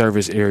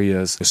service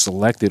areas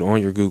selected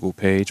on your Google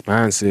page.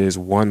 Mine says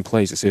one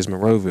place. It says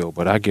Monroeville,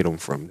 but I get them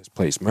from this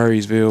place,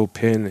 Murraysville,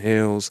 Penn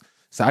Hills.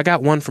 So I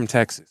got one from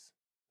Texas.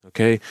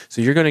 Okay.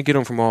 So you're going to get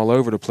them from all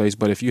over the place.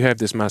 But if you have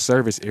this My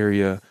Service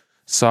Area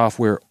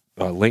software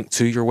linked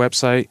to your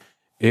website,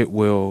 it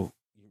will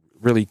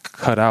really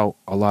cut out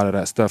a lot of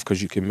that stuff,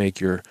 because you can make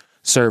your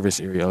service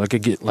area.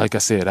 Like I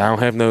said, I don't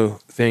have no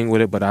thing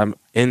with it, but I'm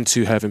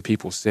into having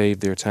people save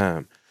their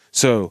time.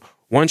 So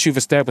once you've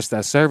established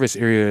that service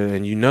area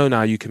and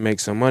now you can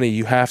make some money,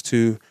 you have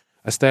to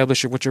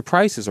establish what your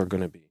prices are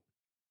going to be.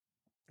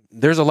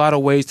 There's a lot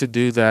of ways to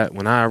do that.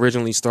 When I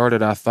originally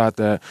started, I thought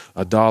that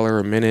 $1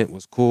 a minute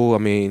was cool. I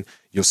mean,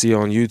 you'll see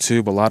on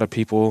YouTube, a lot of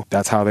people,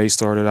 that's how they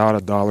started out,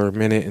 $1 a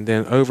minute. And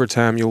then over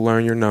time, you'll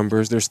learn your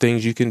numbers. There's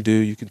things you can do.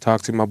 You can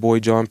talk to my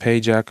boy, John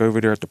Pajak, over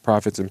there at the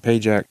Profits and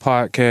Pajak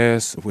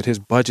podcast with his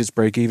budgets,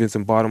 break evens,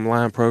 and bottom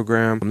line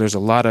program. And there's a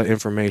lot of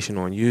information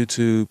on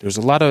YouTube. There's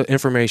a lot of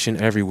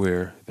information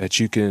everywhere that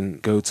you can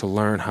go to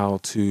learn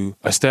how to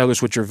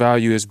establish what your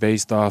value is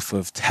based off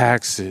of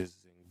taxes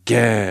and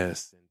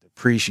gas,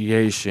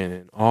 appreciation,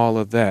 and all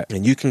of that.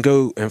 And you can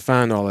go and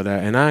find all of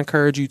that. And I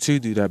encourage you to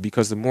do that,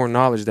 because the more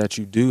knowledge that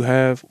you do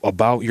have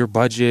about your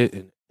budget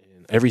and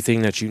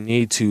everything that you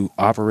need to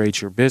operate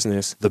your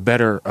business, the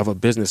better of a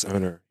business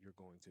owner you're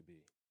going to be.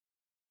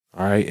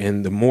 All right.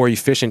 And the more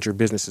efficient your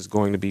business is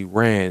going to be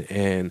ran,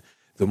 and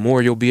the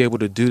more you'll be able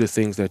to do the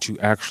things that you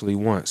actually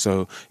want.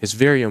 So it's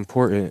very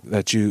important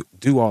that you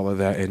do all of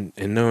that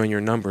and knowing your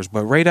numbers.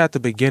 But right at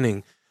the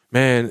beginning,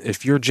 man,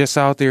 if you're just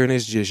out there and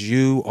it's just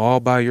you all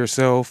by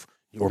yourself,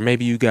 or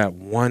maybe you got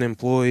one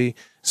employee,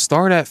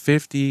 start at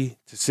 $50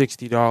 to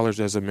 $60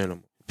 as a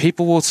minimum.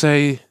 People will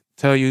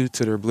tell you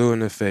till they're blue in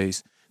the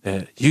face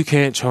that you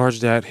can't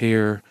charge that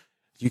here.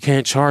 You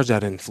can't charge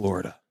that in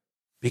Florida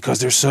because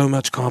there's so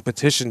much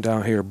competition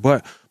down here.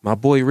 But my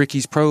boy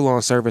Ricky's Pro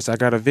Lawn Service, I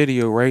got a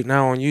video right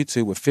now on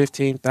YouTube with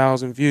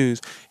 15,000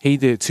 views. He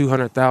did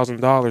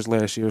 $200,000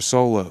 last year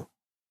solo.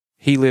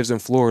 He lives in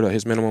Florida.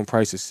 His minimum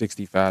price is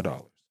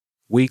 $65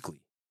 weekly.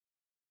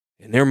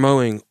 And they're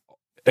mowing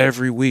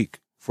every week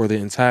for the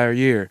entire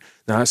year.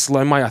 Now,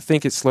 I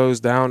think it slows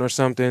down or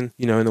something,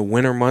 in the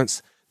winter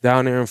months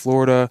down there in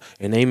Florida,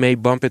 and they may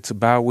bump it to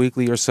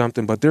bi-weekly or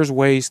something, but there's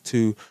ways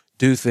to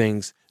do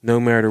things no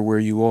matter where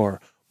you are.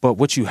 But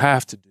what you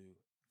have to do,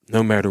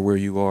 no matter where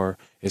you are,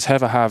 is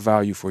have a high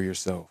value for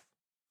yourself.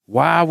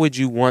 Why would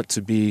you want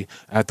to be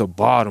at the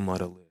bottom of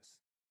the list?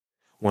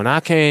 When I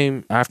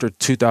came after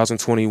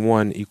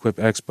 2021 Equip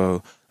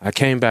Expo, I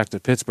came back to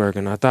Pittsburgh,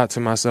 and I thought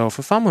to myself,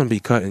 if I'm going to be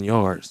cutting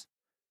yards,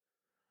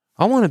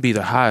 I want to be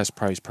the highest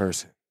priced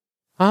person.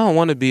 I don't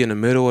want to be in the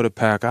middle of the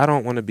pack. I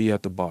don't want to be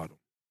at the bottom.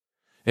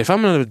 If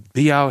I'm going to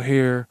be out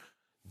here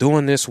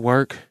doing this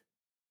work,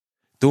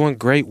 doing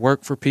great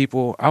work for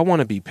people, I want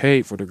to be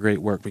paid for the great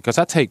work because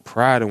I take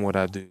pride in what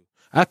I do.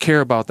 I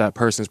care about that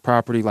person's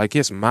property like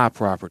it's my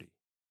property.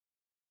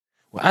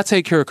 Well, I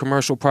take care of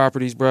commercial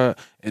properties, bro,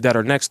 that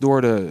are next door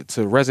to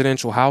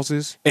residential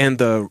houses, and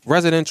the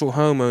residential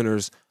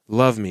homeowners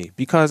love me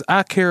because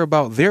I care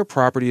about their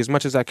property as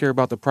much as I care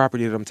about the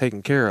property that I'm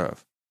taking care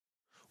of.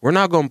 We're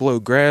not going to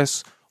blow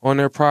grass on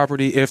their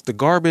property. If the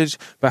garbage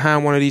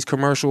behind one of these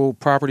commercial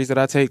properties that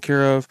I take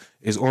care of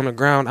is on the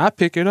ground, I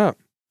pick it up.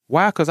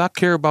 Why? Because I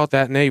care about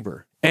that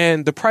neighbor.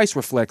 And the price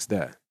reflects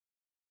that.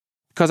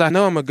 Because I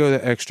know I'm going to go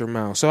the extra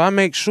mile. So I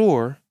make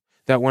sure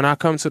that when I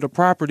come to the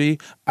property,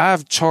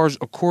 I've charged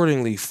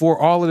accordingly for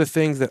all of the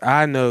things that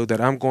I know that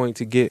I'm going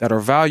to get that are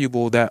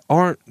valuable, that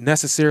aren't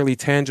necessarily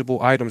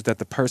tangible items that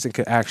the person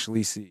could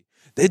actually see.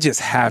 It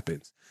just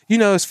happens. You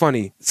know, it's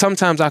funny.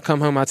 Sometimes I come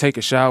home, I take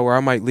a shower, I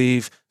might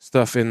leave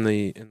stuff in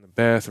the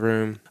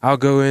bathroom. I'll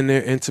go in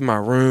there into my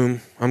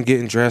room. I'm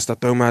getting dressed. I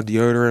throw my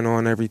deodorant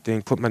on,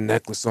 everything, put my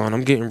necklace on.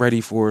 I'm getting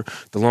ready for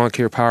the Lawn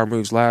Care Power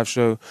Moves live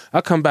show.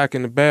 I come back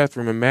in the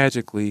bathroom and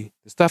magically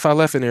the stuff I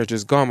left in there is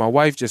just gone. My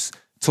wife just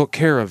took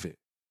care of it.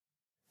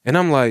 And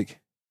I'm like,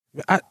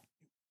 I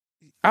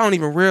don't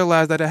even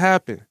realize that it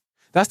happened.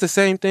 That's the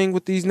same thing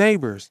with these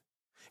neighbors.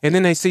 And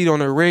then they see it on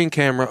their Ring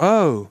camera.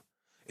 Oh,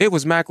 it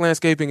was Mac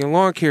Landscaping and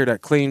Lawn Care that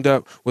cleaned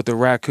up what the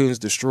raccoons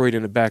destroyed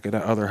in the back of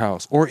that other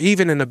house, or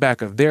even in the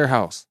back of their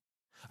house.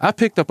 I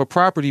picked up a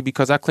property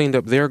because I cleaned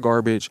up their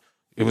garbage.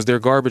 It was their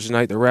garbage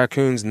night. The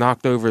raccoons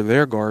knocked over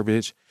their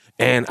garbage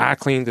and I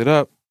cleaned it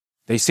up.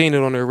 They seen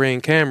it on their Ring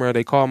camera.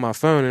 They called my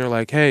phone and they're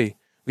like, hey,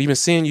 we've been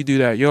seeing you do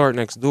that yard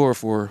next door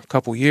for a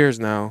couple years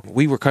now.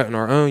 We were cutting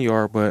our own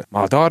yard, but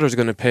my daughter's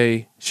going to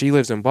pay. She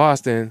lives in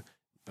Boston.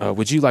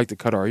 Would you like to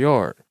cut our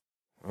yard?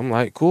 I'm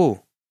like,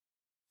 cool.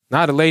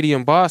 Now the lady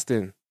in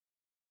Boston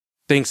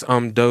thinks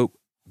I'm dope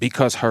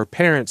because her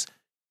parents'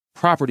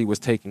 property was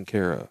taken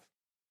care of.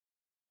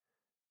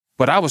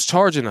 But I was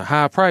charging a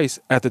high price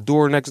at the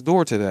door next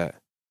door to that.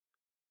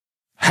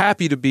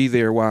 Happy to be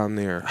there while I'm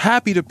there.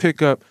 Happy to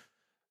pick up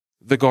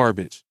the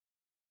garbage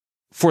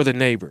for the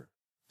neighbor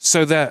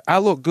so that I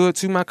look good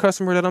to my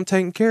customer that I'm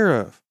taking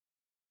care of.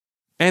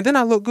 And then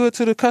I look good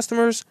to the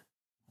customers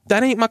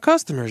that ain't my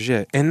customers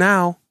yet. And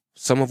now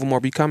some of them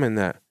are becoming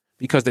that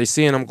because they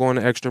seeing I'm going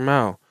the extra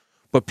mile.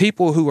 But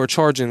people who are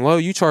charging low,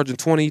 you charging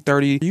 20,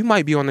 30, you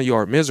might be on the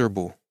yard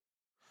miserable.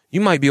 You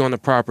might be on the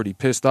property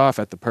pissed off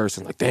at the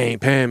person like they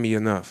ain't paying me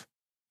enough.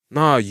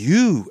 Nah,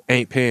 you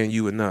ain't paying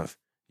you enough.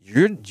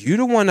 You're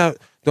the one that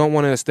don't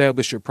want to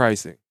establish your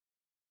pricing.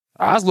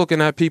 I was looking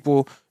at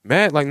people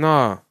mad like,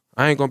 nah,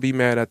 I ain't going to be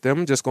mad at them.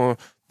 I'm just going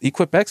to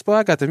Equip Expo.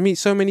 I got to meet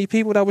so many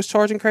people that was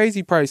charging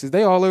crazy prices.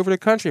 They all over the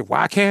country.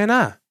 Why can't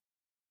I?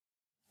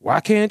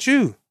 Why can't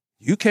you?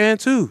 You can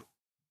too.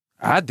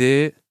 I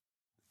did.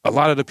 A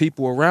lot of the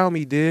people around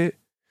me did.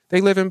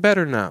 They living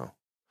better now.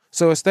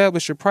 So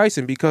establish your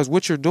pricing because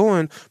what you're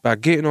doing by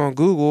getting on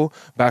Google,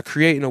 by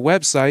creating a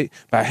website,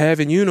 by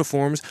having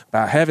uniforms,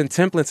 by having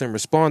templates and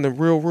responding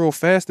real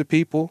fast to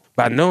people,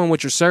 by knowing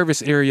what your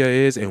service area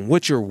is and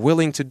what you're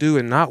willing to do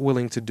and not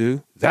willing to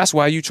do, that's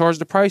why you charge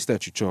the price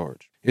that you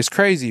charge. It's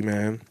crazy,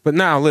 man. But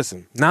now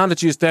listen, now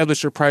that you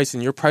establish your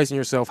pricing, you're pricing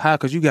yourself high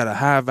because you got a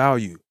high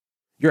value.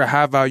 You're a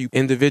high value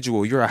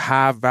individual. You're a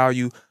high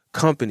value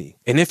company.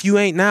 And if you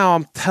ain't now,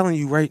 I'm telling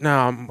you right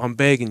now, I'm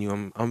begging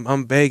you.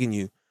 I'm begging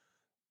you.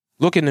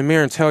 Look in the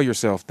mirror and tell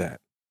yourself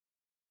that.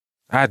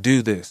 I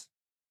do this.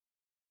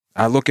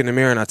 I look in the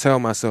mirror and I tell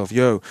myself,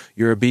 yo,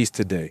 you're a beast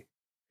today.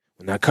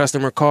 When that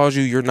customer calls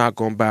you, you're not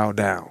going to bow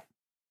down.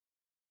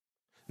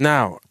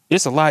 Now,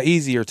 it's a lot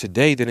easier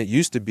today than it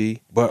used to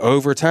be, but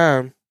over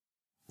time,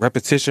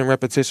 repetition,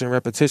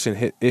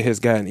 it has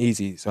gotten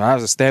easy. So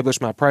I've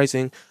established my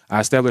pricing,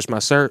 I established my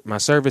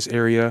service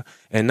area,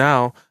 and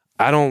now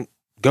I don't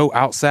go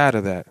outside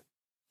of that.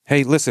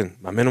 Hey, listen,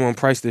 my minimum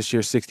price this year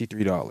is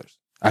 $63.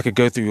 I could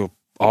go through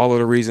all of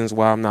the reasons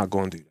why I'm not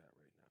going to do that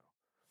right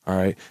now. All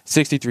right,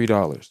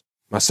 $63.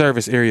 My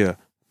service area,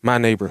 my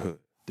neighborhood.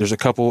 There's a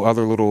couple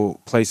other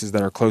little places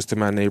that are close to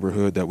my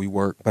neighborhood that we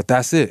work, but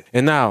that's it.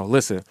 And now,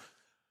 listen,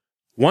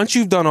 once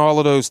you've done all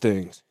of those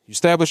things, you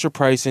establish your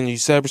pricing, you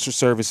establish your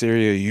service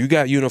area, you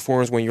got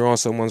uniforms when you're on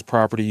someone's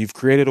property, you've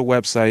created a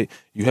website,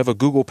 you have a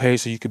Google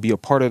page so you could be a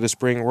part of the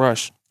spring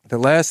rush. The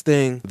last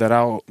thing that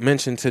I'll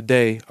mention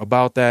today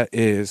about that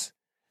is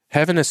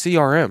having a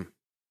CRM.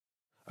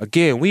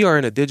 Again, we are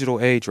in a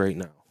digital age right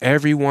now.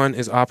 Everyone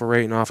is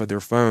operating off of their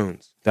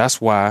phones.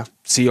 That's why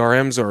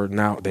CRMs are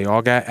now, they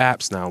all got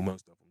apps now,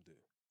 most of them do.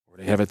 Or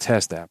they have a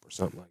test app or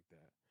something like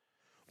that.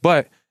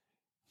 But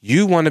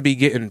you want to be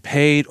getting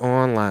paid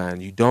online.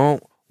 You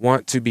don't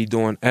want to be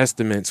doing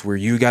estimates where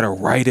you got to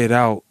write it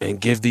out and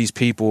give these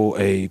people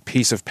a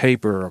piece of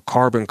paper or a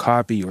carbon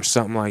copy or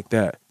something like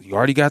that. You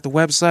already got the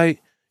website.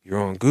 You're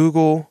on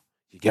Google.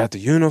 You got the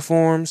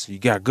uniforms. You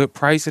got good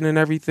pricing and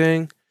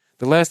everything.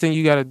 The last thing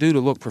you got to do to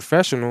look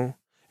professional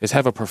is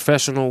have a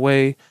professional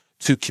way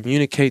to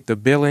communicate the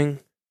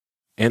billing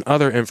and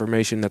other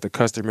information that the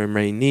customer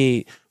may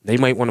need. They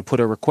might want to put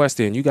a request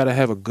in. You got to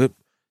have a good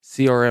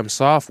CRM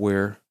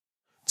software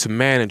to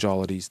manage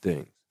all of these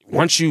things.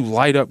 Once you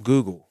light up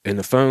Google and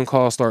the phone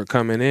calls start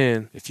coming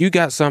in, if you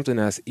got something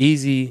that's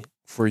easy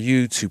for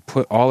you to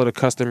put all of the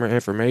customer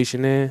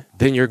information in,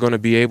 then you're going to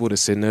be able to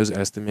send those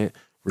estimate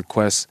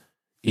requests,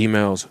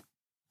 emails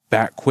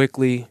back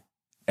quickly,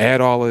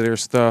 add all of their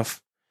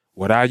stuff.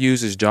 What I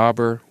use is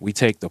Jobber. We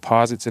take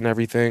deposits and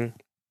everything.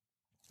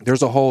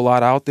 There's a whole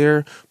lot out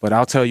there, but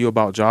I'll tell you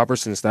about Jobber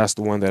since that's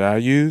the one that I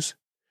use.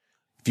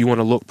 If you want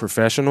to look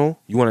professional,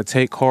 you want to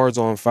take cards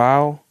on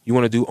file, you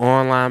want to do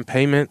online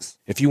payments,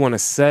 if you want to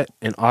set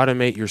and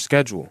automate your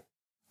schedule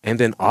and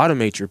then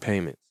automate your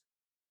payments.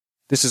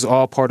 This is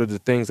all part of the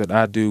things that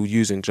I do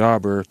using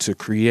Jobber to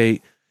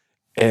create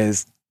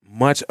as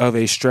much of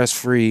a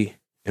stress-free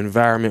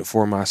environment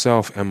for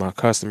myself and my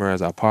customer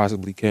as I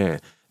possibly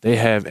can. They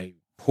have a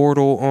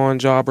portal on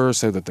Jobber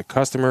so that the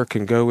customer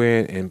can go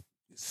in and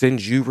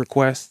send you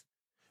requests.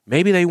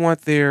 Maybe they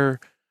want their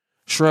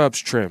shrubs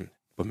trimmed,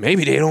 but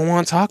maybe they don't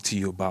want to talk to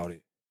you about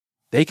it.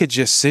 They could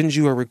just send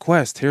you a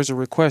request. Here's a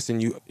request,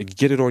 and you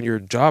get it on your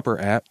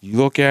Jobber app. You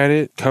look at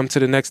it, come to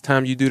the next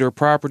time you do their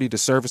property to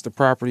service the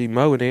property,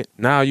 mowing it.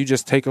 Now you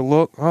just take a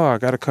look. Oh, I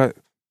got to cut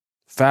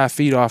 5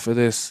 feet off of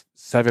this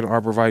 7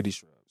 arborvitae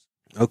shrubs.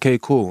 Okay,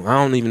 cool. I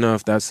don't even know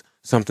if that's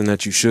something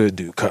that you should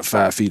do, cut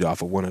 5 feet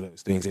off of one of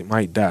those things. It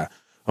might die.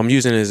 I'm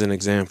using it as an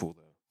example,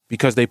 though,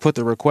 because they put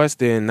the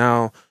request in.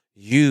 Now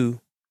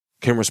you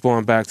can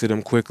respond back to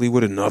them quickly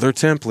with another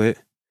template,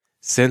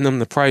 send them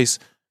the price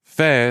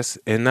fast,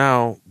 and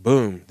now,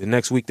 boom, the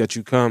next week that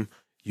you come,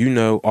 you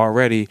know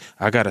already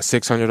I got a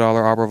 $600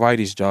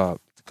 arborvitae's job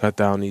to cut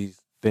down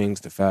these things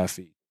to 5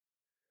 feet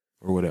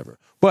or whatever.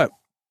 But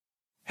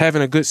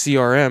having a good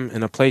CRM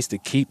and a place to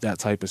keep that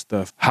type of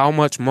stuff. How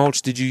much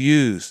mulch did you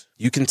use?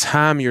 You can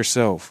time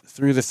yourself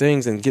through the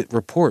things and get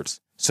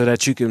reports so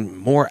that you can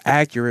more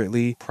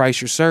accurately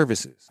price your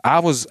services.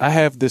 I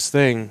have this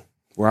thing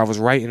where I was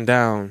writing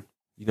down,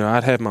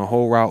 I'd have my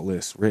whole route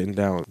list written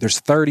down. There's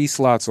 30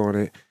 slots on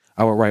it.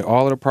 I would write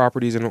all of the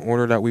properties in the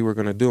order that we were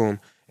going to do them.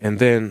 And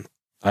then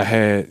I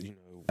had,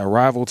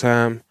 arrival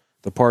time,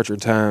 departure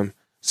time,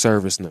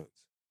 service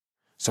notes.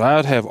 So I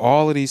would have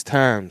all of these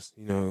times,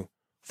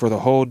 for the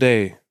whole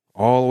day,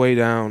 all the way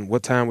down,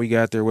 what time we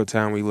got there, what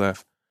time we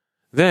left.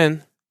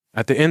 Then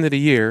at the end of the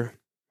year,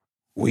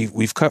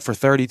 we've cut for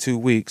 32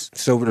 weeks.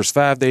 So there's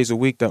 5 days a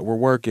week that we're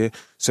working.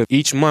 So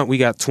each month we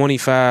got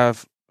 24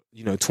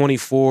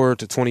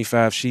 to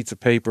 25 sheets of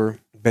paper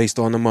based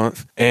on the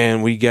month.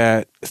 And we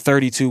got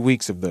 32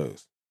 weeks of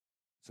those.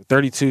 So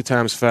 32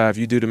 times 5,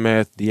 you do the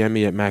math, DM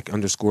me at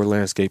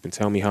Mac_landscape and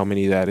tell me how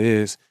many that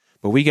is.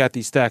 But we got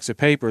these stacks of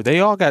paper. They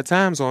all got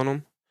times on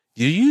them.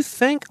 Do you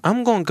think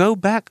I'm going to go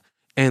back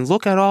and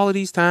look at all of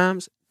these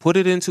times, put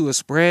it into a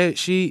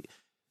spreadsheet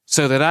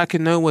so that I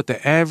can know what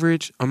the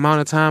average amount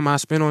of time I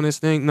spent on this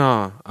thing?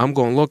 Nah, I'm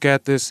going to look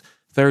at this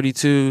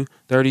 32,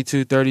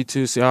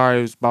 say, all right,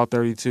 it was about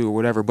 32 or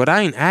whatever, but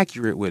I ain't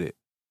accurate with it.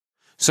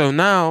 So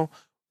now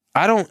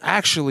I don't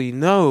actually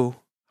know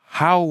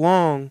how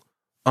long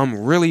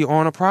I'm really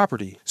on a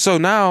property. So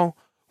now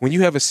when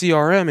you have a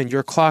CRM and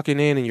you're clocking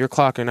in and you're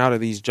clocking out of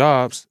these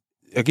jobs,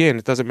 again,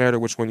 it doesn't matter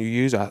which one you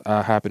use.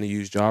 I happen to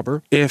use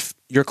Jobber. If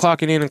you're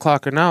clocking in and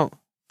clocking out,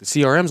 the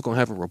CRM is going to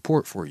have a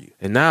report for you.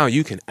 And now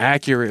you can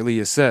accurately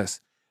assess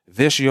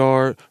this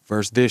yard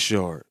versus this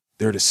yard.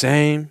 They're the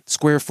same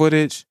square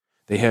footage.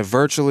 They have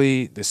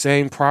virtually the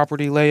same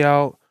property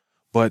layout,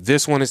 but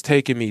this one is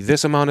taking me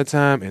this amount of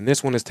time and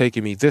this one is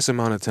taking me this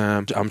amount of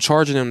time. I'm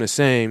charging them the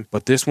same,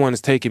 but this one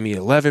is taking me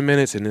 11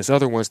 minutes and this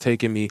other one's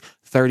taking me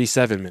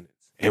 37 minutes.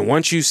 And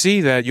once you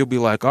see that, you'll be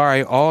like, all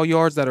right, all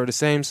yards that are the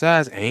same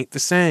size ain't the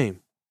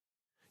same.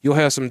 You'll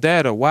have some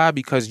data. Why?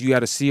 Because you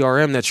got a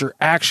CRM that you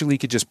actually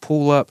could just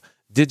pull up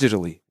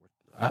digitally.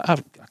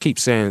 I keep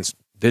saying it's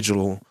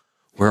digital.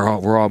 We're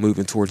all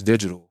moving towards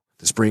digital.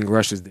 The spring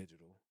rush is digital.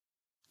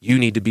 You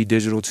need to be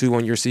digital too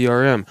on your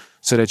CRM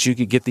so that you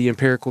could get the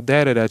empirical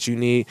data that you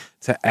need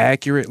to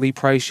accurately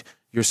price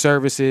your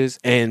services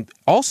and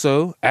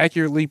also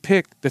accurately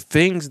pick the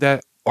things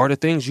that are the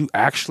things you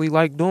actually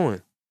like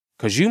doing.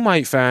 Because you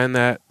might find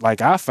that,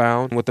 like I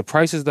found, with the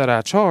prices that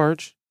I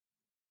charge,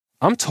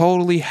 I'm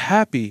totally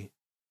happy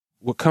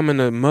with coming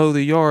to mow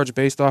the yards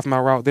based off my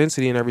route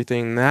density and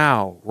everything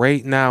now,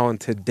 right now and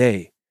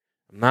today.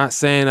 I'm not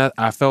saying that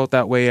I felt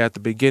that way at the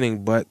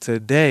beginning, but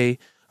today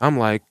I'm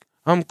like,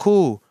 I'm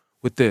cool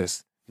with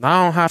this.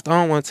 Now I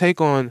don't want to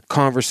take on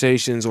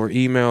conversations or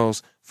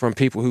emails from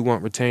people who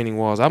want retaining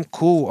walls. I'm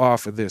cool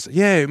off of this.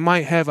 Yeah, it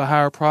might have a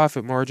higher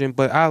profit margin,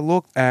 but I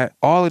looked at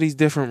all of these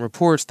different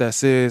reports that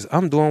says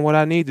I'm doing what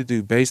I need to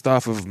do based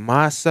off of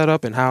my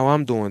setup and how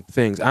I'm doing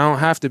things. I don't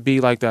have to be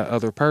like that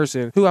other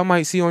person who I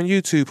might see on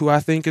YouTube who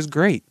I think is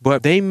great,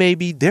 but they may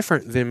be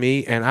different than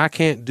me and I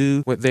can't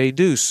do what they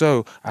do.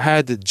 So I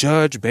had to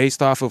judge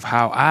based off of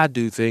how I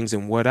do things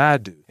and what I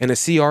do. And a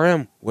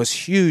CRM was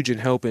huge in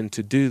helping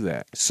to do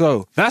that.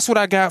 So that's what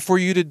I got for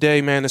you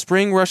today, man. The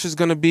spring rush is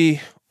going to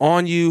be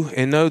on you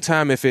in no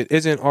time if it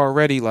isn't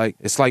already. Like,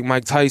 it's like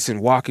Mike Tyson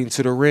walking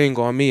to the ring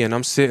on me, and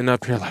I'm sitting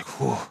up here like,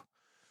 whew,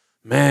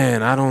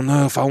 man, I don't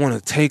know if I want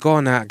to take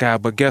on that guy.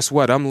 But guess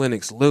what? I'm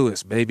Lennox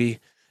Lewis, baby.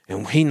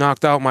 And he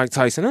knocked out Mike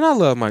Tyson. And I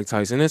love Mike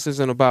Tyson. This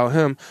isn't about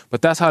him.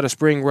 But that's how the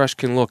spring rush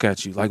can look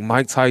at you. Like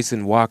Mike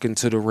Tyson walking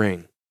to the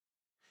ring.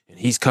 And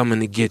he's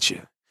coming to get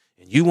you.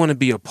 And you want to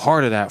be a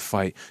part of that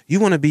fight. You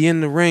want to be in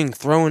the ring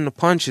throwing the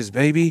punches,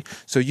 baby.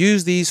 So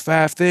use these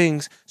 5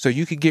 things so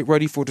you can get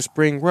ready for the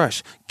spring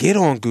rush. Get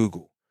on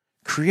Google.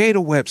 Create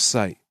a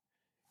website.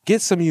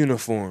 Get some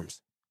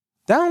uniforms.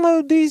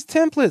 Download these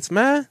templates,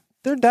 man.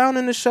 They're down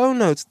in the show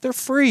notes. They're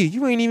free.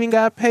 You ain't even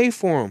got to pay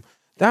for them.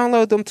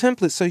 Download them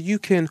templates so you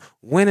can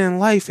win in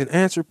life and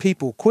answer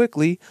people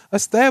quickly.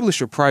 Establish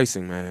your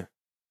pricing, man.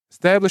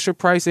 Establish your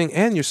pricing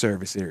and your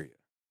service area.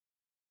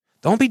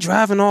 Don't be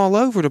driving all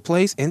over the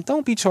place and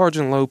don't be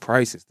charging low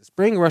prices. The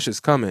spring rush is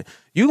coming.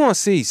 You're going to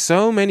see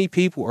so many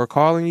people are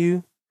calling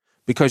you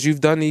because you've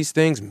done these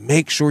things.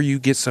 Make sure you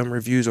get some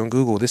reviews on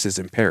Google. This is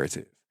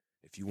imperative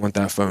if you want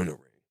that phone to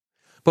ring.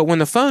 But when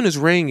the phone is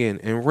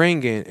ringing and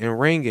ringing and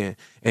ringing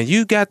and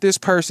you got this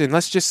person,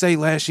 let's just say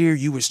last year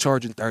you was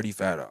charging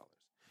 $35.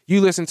 You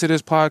listen to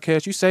this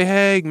podcast, you say,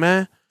 hey,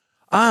 man,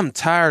 I'm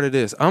tired of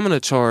this. I'm going to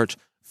charge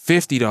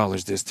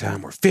 $50 this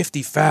time or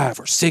 $55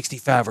 or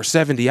 $65 or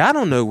 $70. I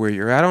don't know where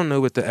you're at. I don't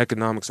know what the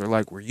economics are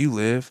like where you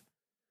live.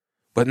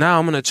 But now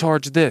I'm going to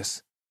charge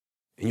this.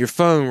 And your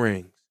phone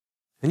rings.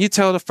 And you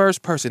tell the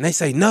first person, they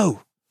say,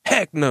 no,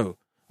 heck no.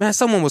 Man,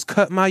 someone was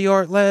cutting my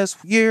yard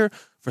last year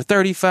for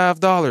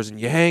 $35 and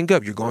you hang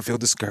up. You're going to feel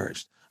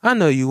discouraged. I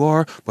know you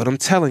are, but I'm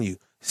telling you,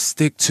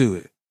 stick to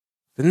it.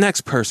 The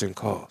next person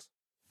calls.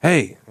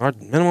 Hey, our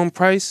minimum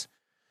price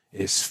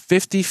is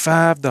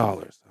 $55,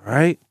 all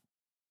right?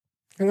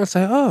 I'm going to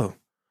say, oh,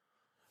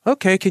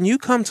 okay, can you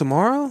come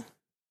tomorrow?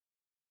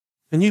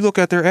 And you look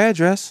at their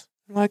address,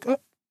 like, oh,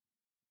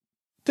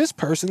 this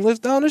person lives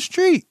down the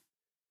street.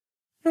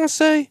 You're going to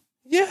say,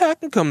 yeah, I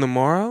can come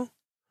tomorrow.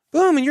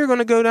 Boom, and you're going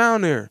to go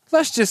down there.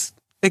 Let's just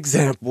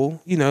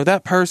example,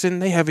 that person,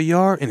 they have a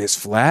yard and it's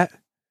flat.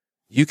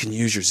 You can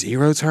use your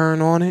zero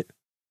turn on it.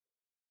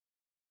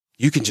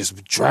 You can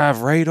just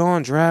drive right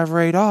on, drive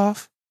right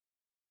off.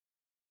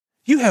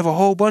 You have a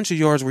whole bunch of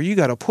yards where you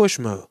got a push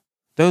mow.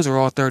 Those are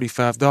all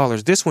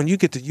 $35. This one, you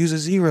get to use a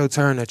zero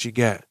turn that you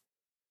got.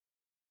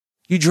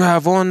 You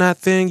drive on that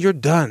thing, you're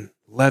done.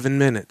 11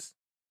 minutes.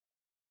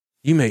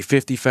 You made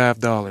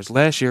 $55.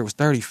 Last year it was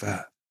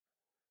 $35.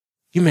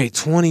 You made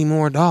 $20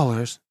 more.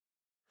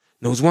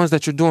 Those ones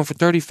that you're doing for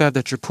 $35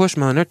 that you're push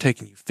mowing, they're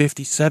taking you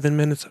 57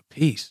 minutes a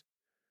piece.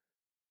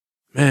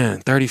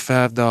 Man,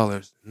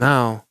 $35.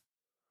 Now,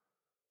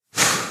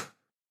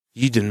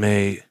 you done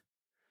made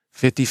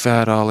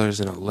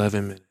 $55 in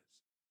 11 minutes.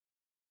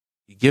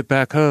 You get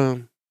back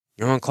home,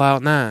 you're on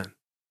cloud 9.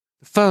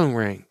 The phone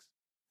rings.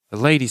 The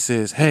lady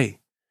says, hey,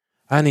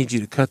 I need you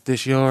to cut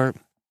this yard.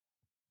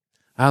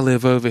 I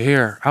live over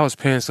here. I was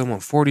paying someone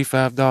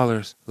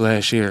 $45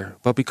 last year.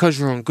 But because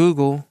you're on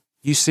Google,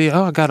 you see,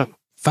 oh, I got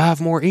 5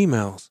 more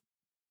emails.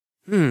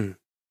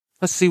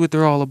 Let's see what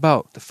they're all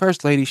about. The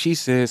first lady, she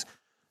says,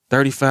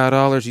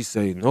 $35. You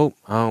say, nope,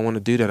 I don't want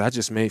to do that. I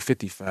just made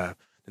 $55.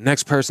 The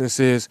next person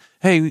says,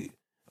 hey,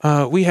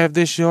 we have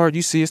this yard.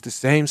 You see it's the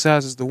same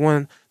size as the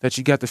one that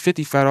you got the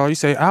 $55. You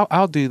say,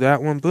 I'll do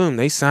that one. Boom.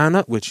 They sign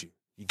up with you.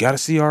 You got a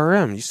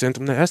CRM. You sent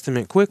them the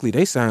estimate quickly.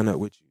 They sign up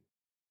with you.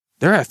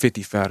 They're at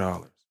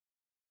 $55.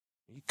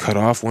 You cut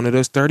off one of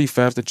those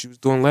 35s that you was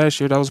doing last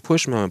year that was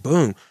push mowing.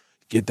 Boom.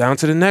 Get down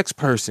to the next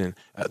person.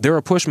 They're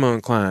a push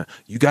mowing client.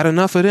 You got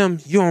enough of them.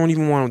 You don't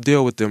even want to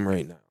deal with them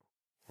right now.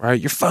 Right?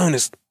 Your phone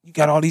you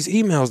got all these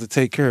emails to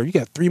take care of. You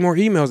got 3 more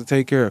emails to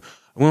take care of.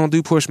 We don't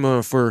do push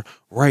mowing for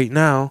right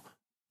now.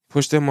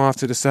 Push them off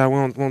to the side. We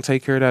won't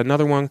take care of that.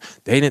 Another one,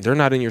 they're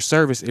not in your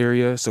service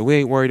area, so we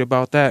ain't worried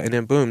about that. And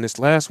then boom, this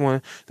last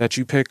one that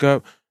you pick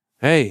up,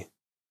 hey,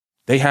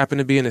 they happen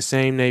to be in the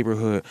same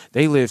neighborhood.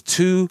 They live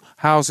 2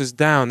 houses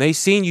down. They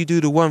seen you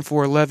do the one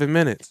for 11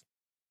 minutes.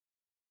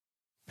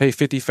 Pay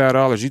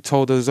 $55. You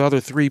told those other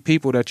 3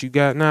 people that you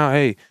got now,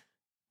 hey,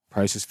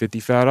 price is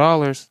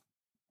 $55.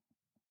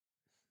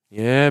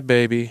 Yeah,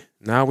 baby.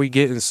 Now we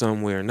getting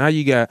somewhere. Now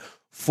you got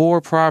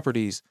 4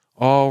 properties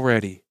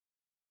already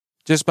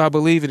just by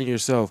believing in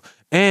yourself.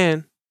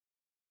 And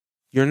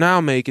you're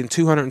now making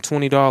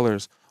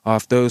 $220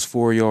 off those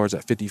 4 yards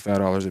at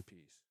 $55 a piece.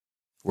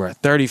 Where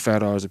at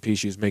 $35 a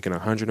piece, you was making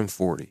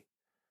 $140.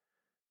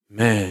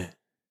 Man,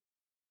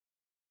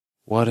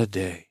 what a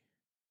day.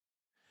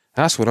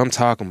 That's what I'm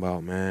talking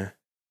about, man.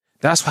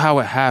 That's how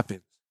it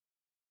happens.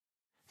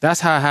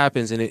 That's how it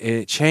happens, and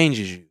it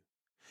changes you.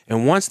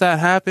 And once that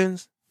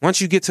happens,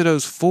 once you get to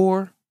those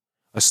 4,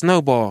 a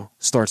snowball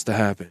starts to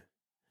happen.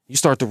 You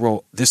start to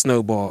roll this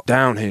snowball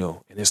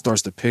downhill, and it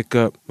starts to pick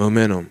up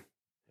momentum,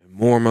 and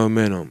more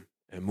momentum,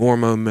 and more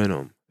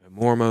momentum, and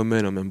more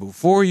momentum. And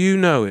before you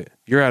know it,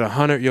 you're at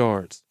 100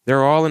 yards.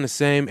 They're all in the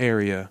same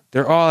area.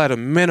 They're all at a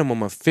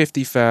minimum of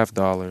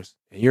 $55.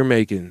 and you're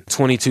making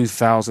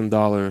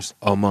 $22,000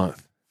 a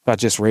month by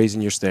just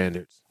raising your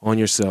standards on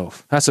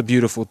yourself. That's a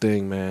beautiful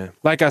thing, man.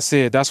 Like I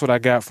said, that's what I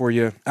got for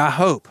you. I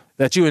hope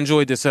that you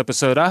enjoyed this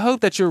episode. I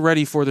hope that you're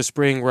ready for the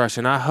spring rush,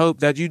 and I hope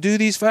that you do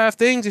these 5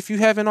 things if you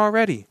haven't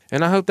already.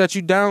 And I hope that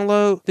you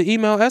download the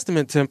email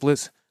estimate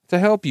templates to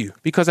help you,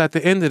 because at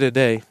the end of the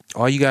day,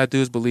 all you got to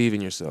do is believe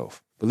in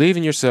yourself. Believe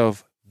in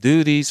yourself,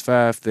 do these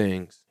 5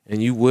 things,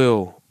 and you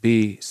will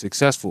be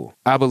successful.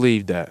 I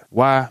believe that.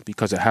 Why?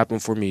 Because it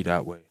happened for me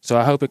that way. So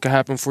I hope it can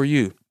happen for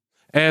you.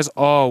 As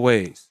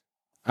always,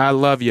 I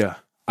love you.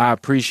 I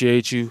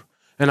appreciate you.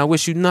 And I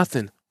wish you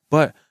nothing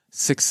but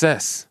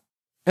success.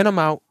 And I'm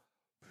out.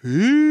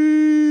 Peace.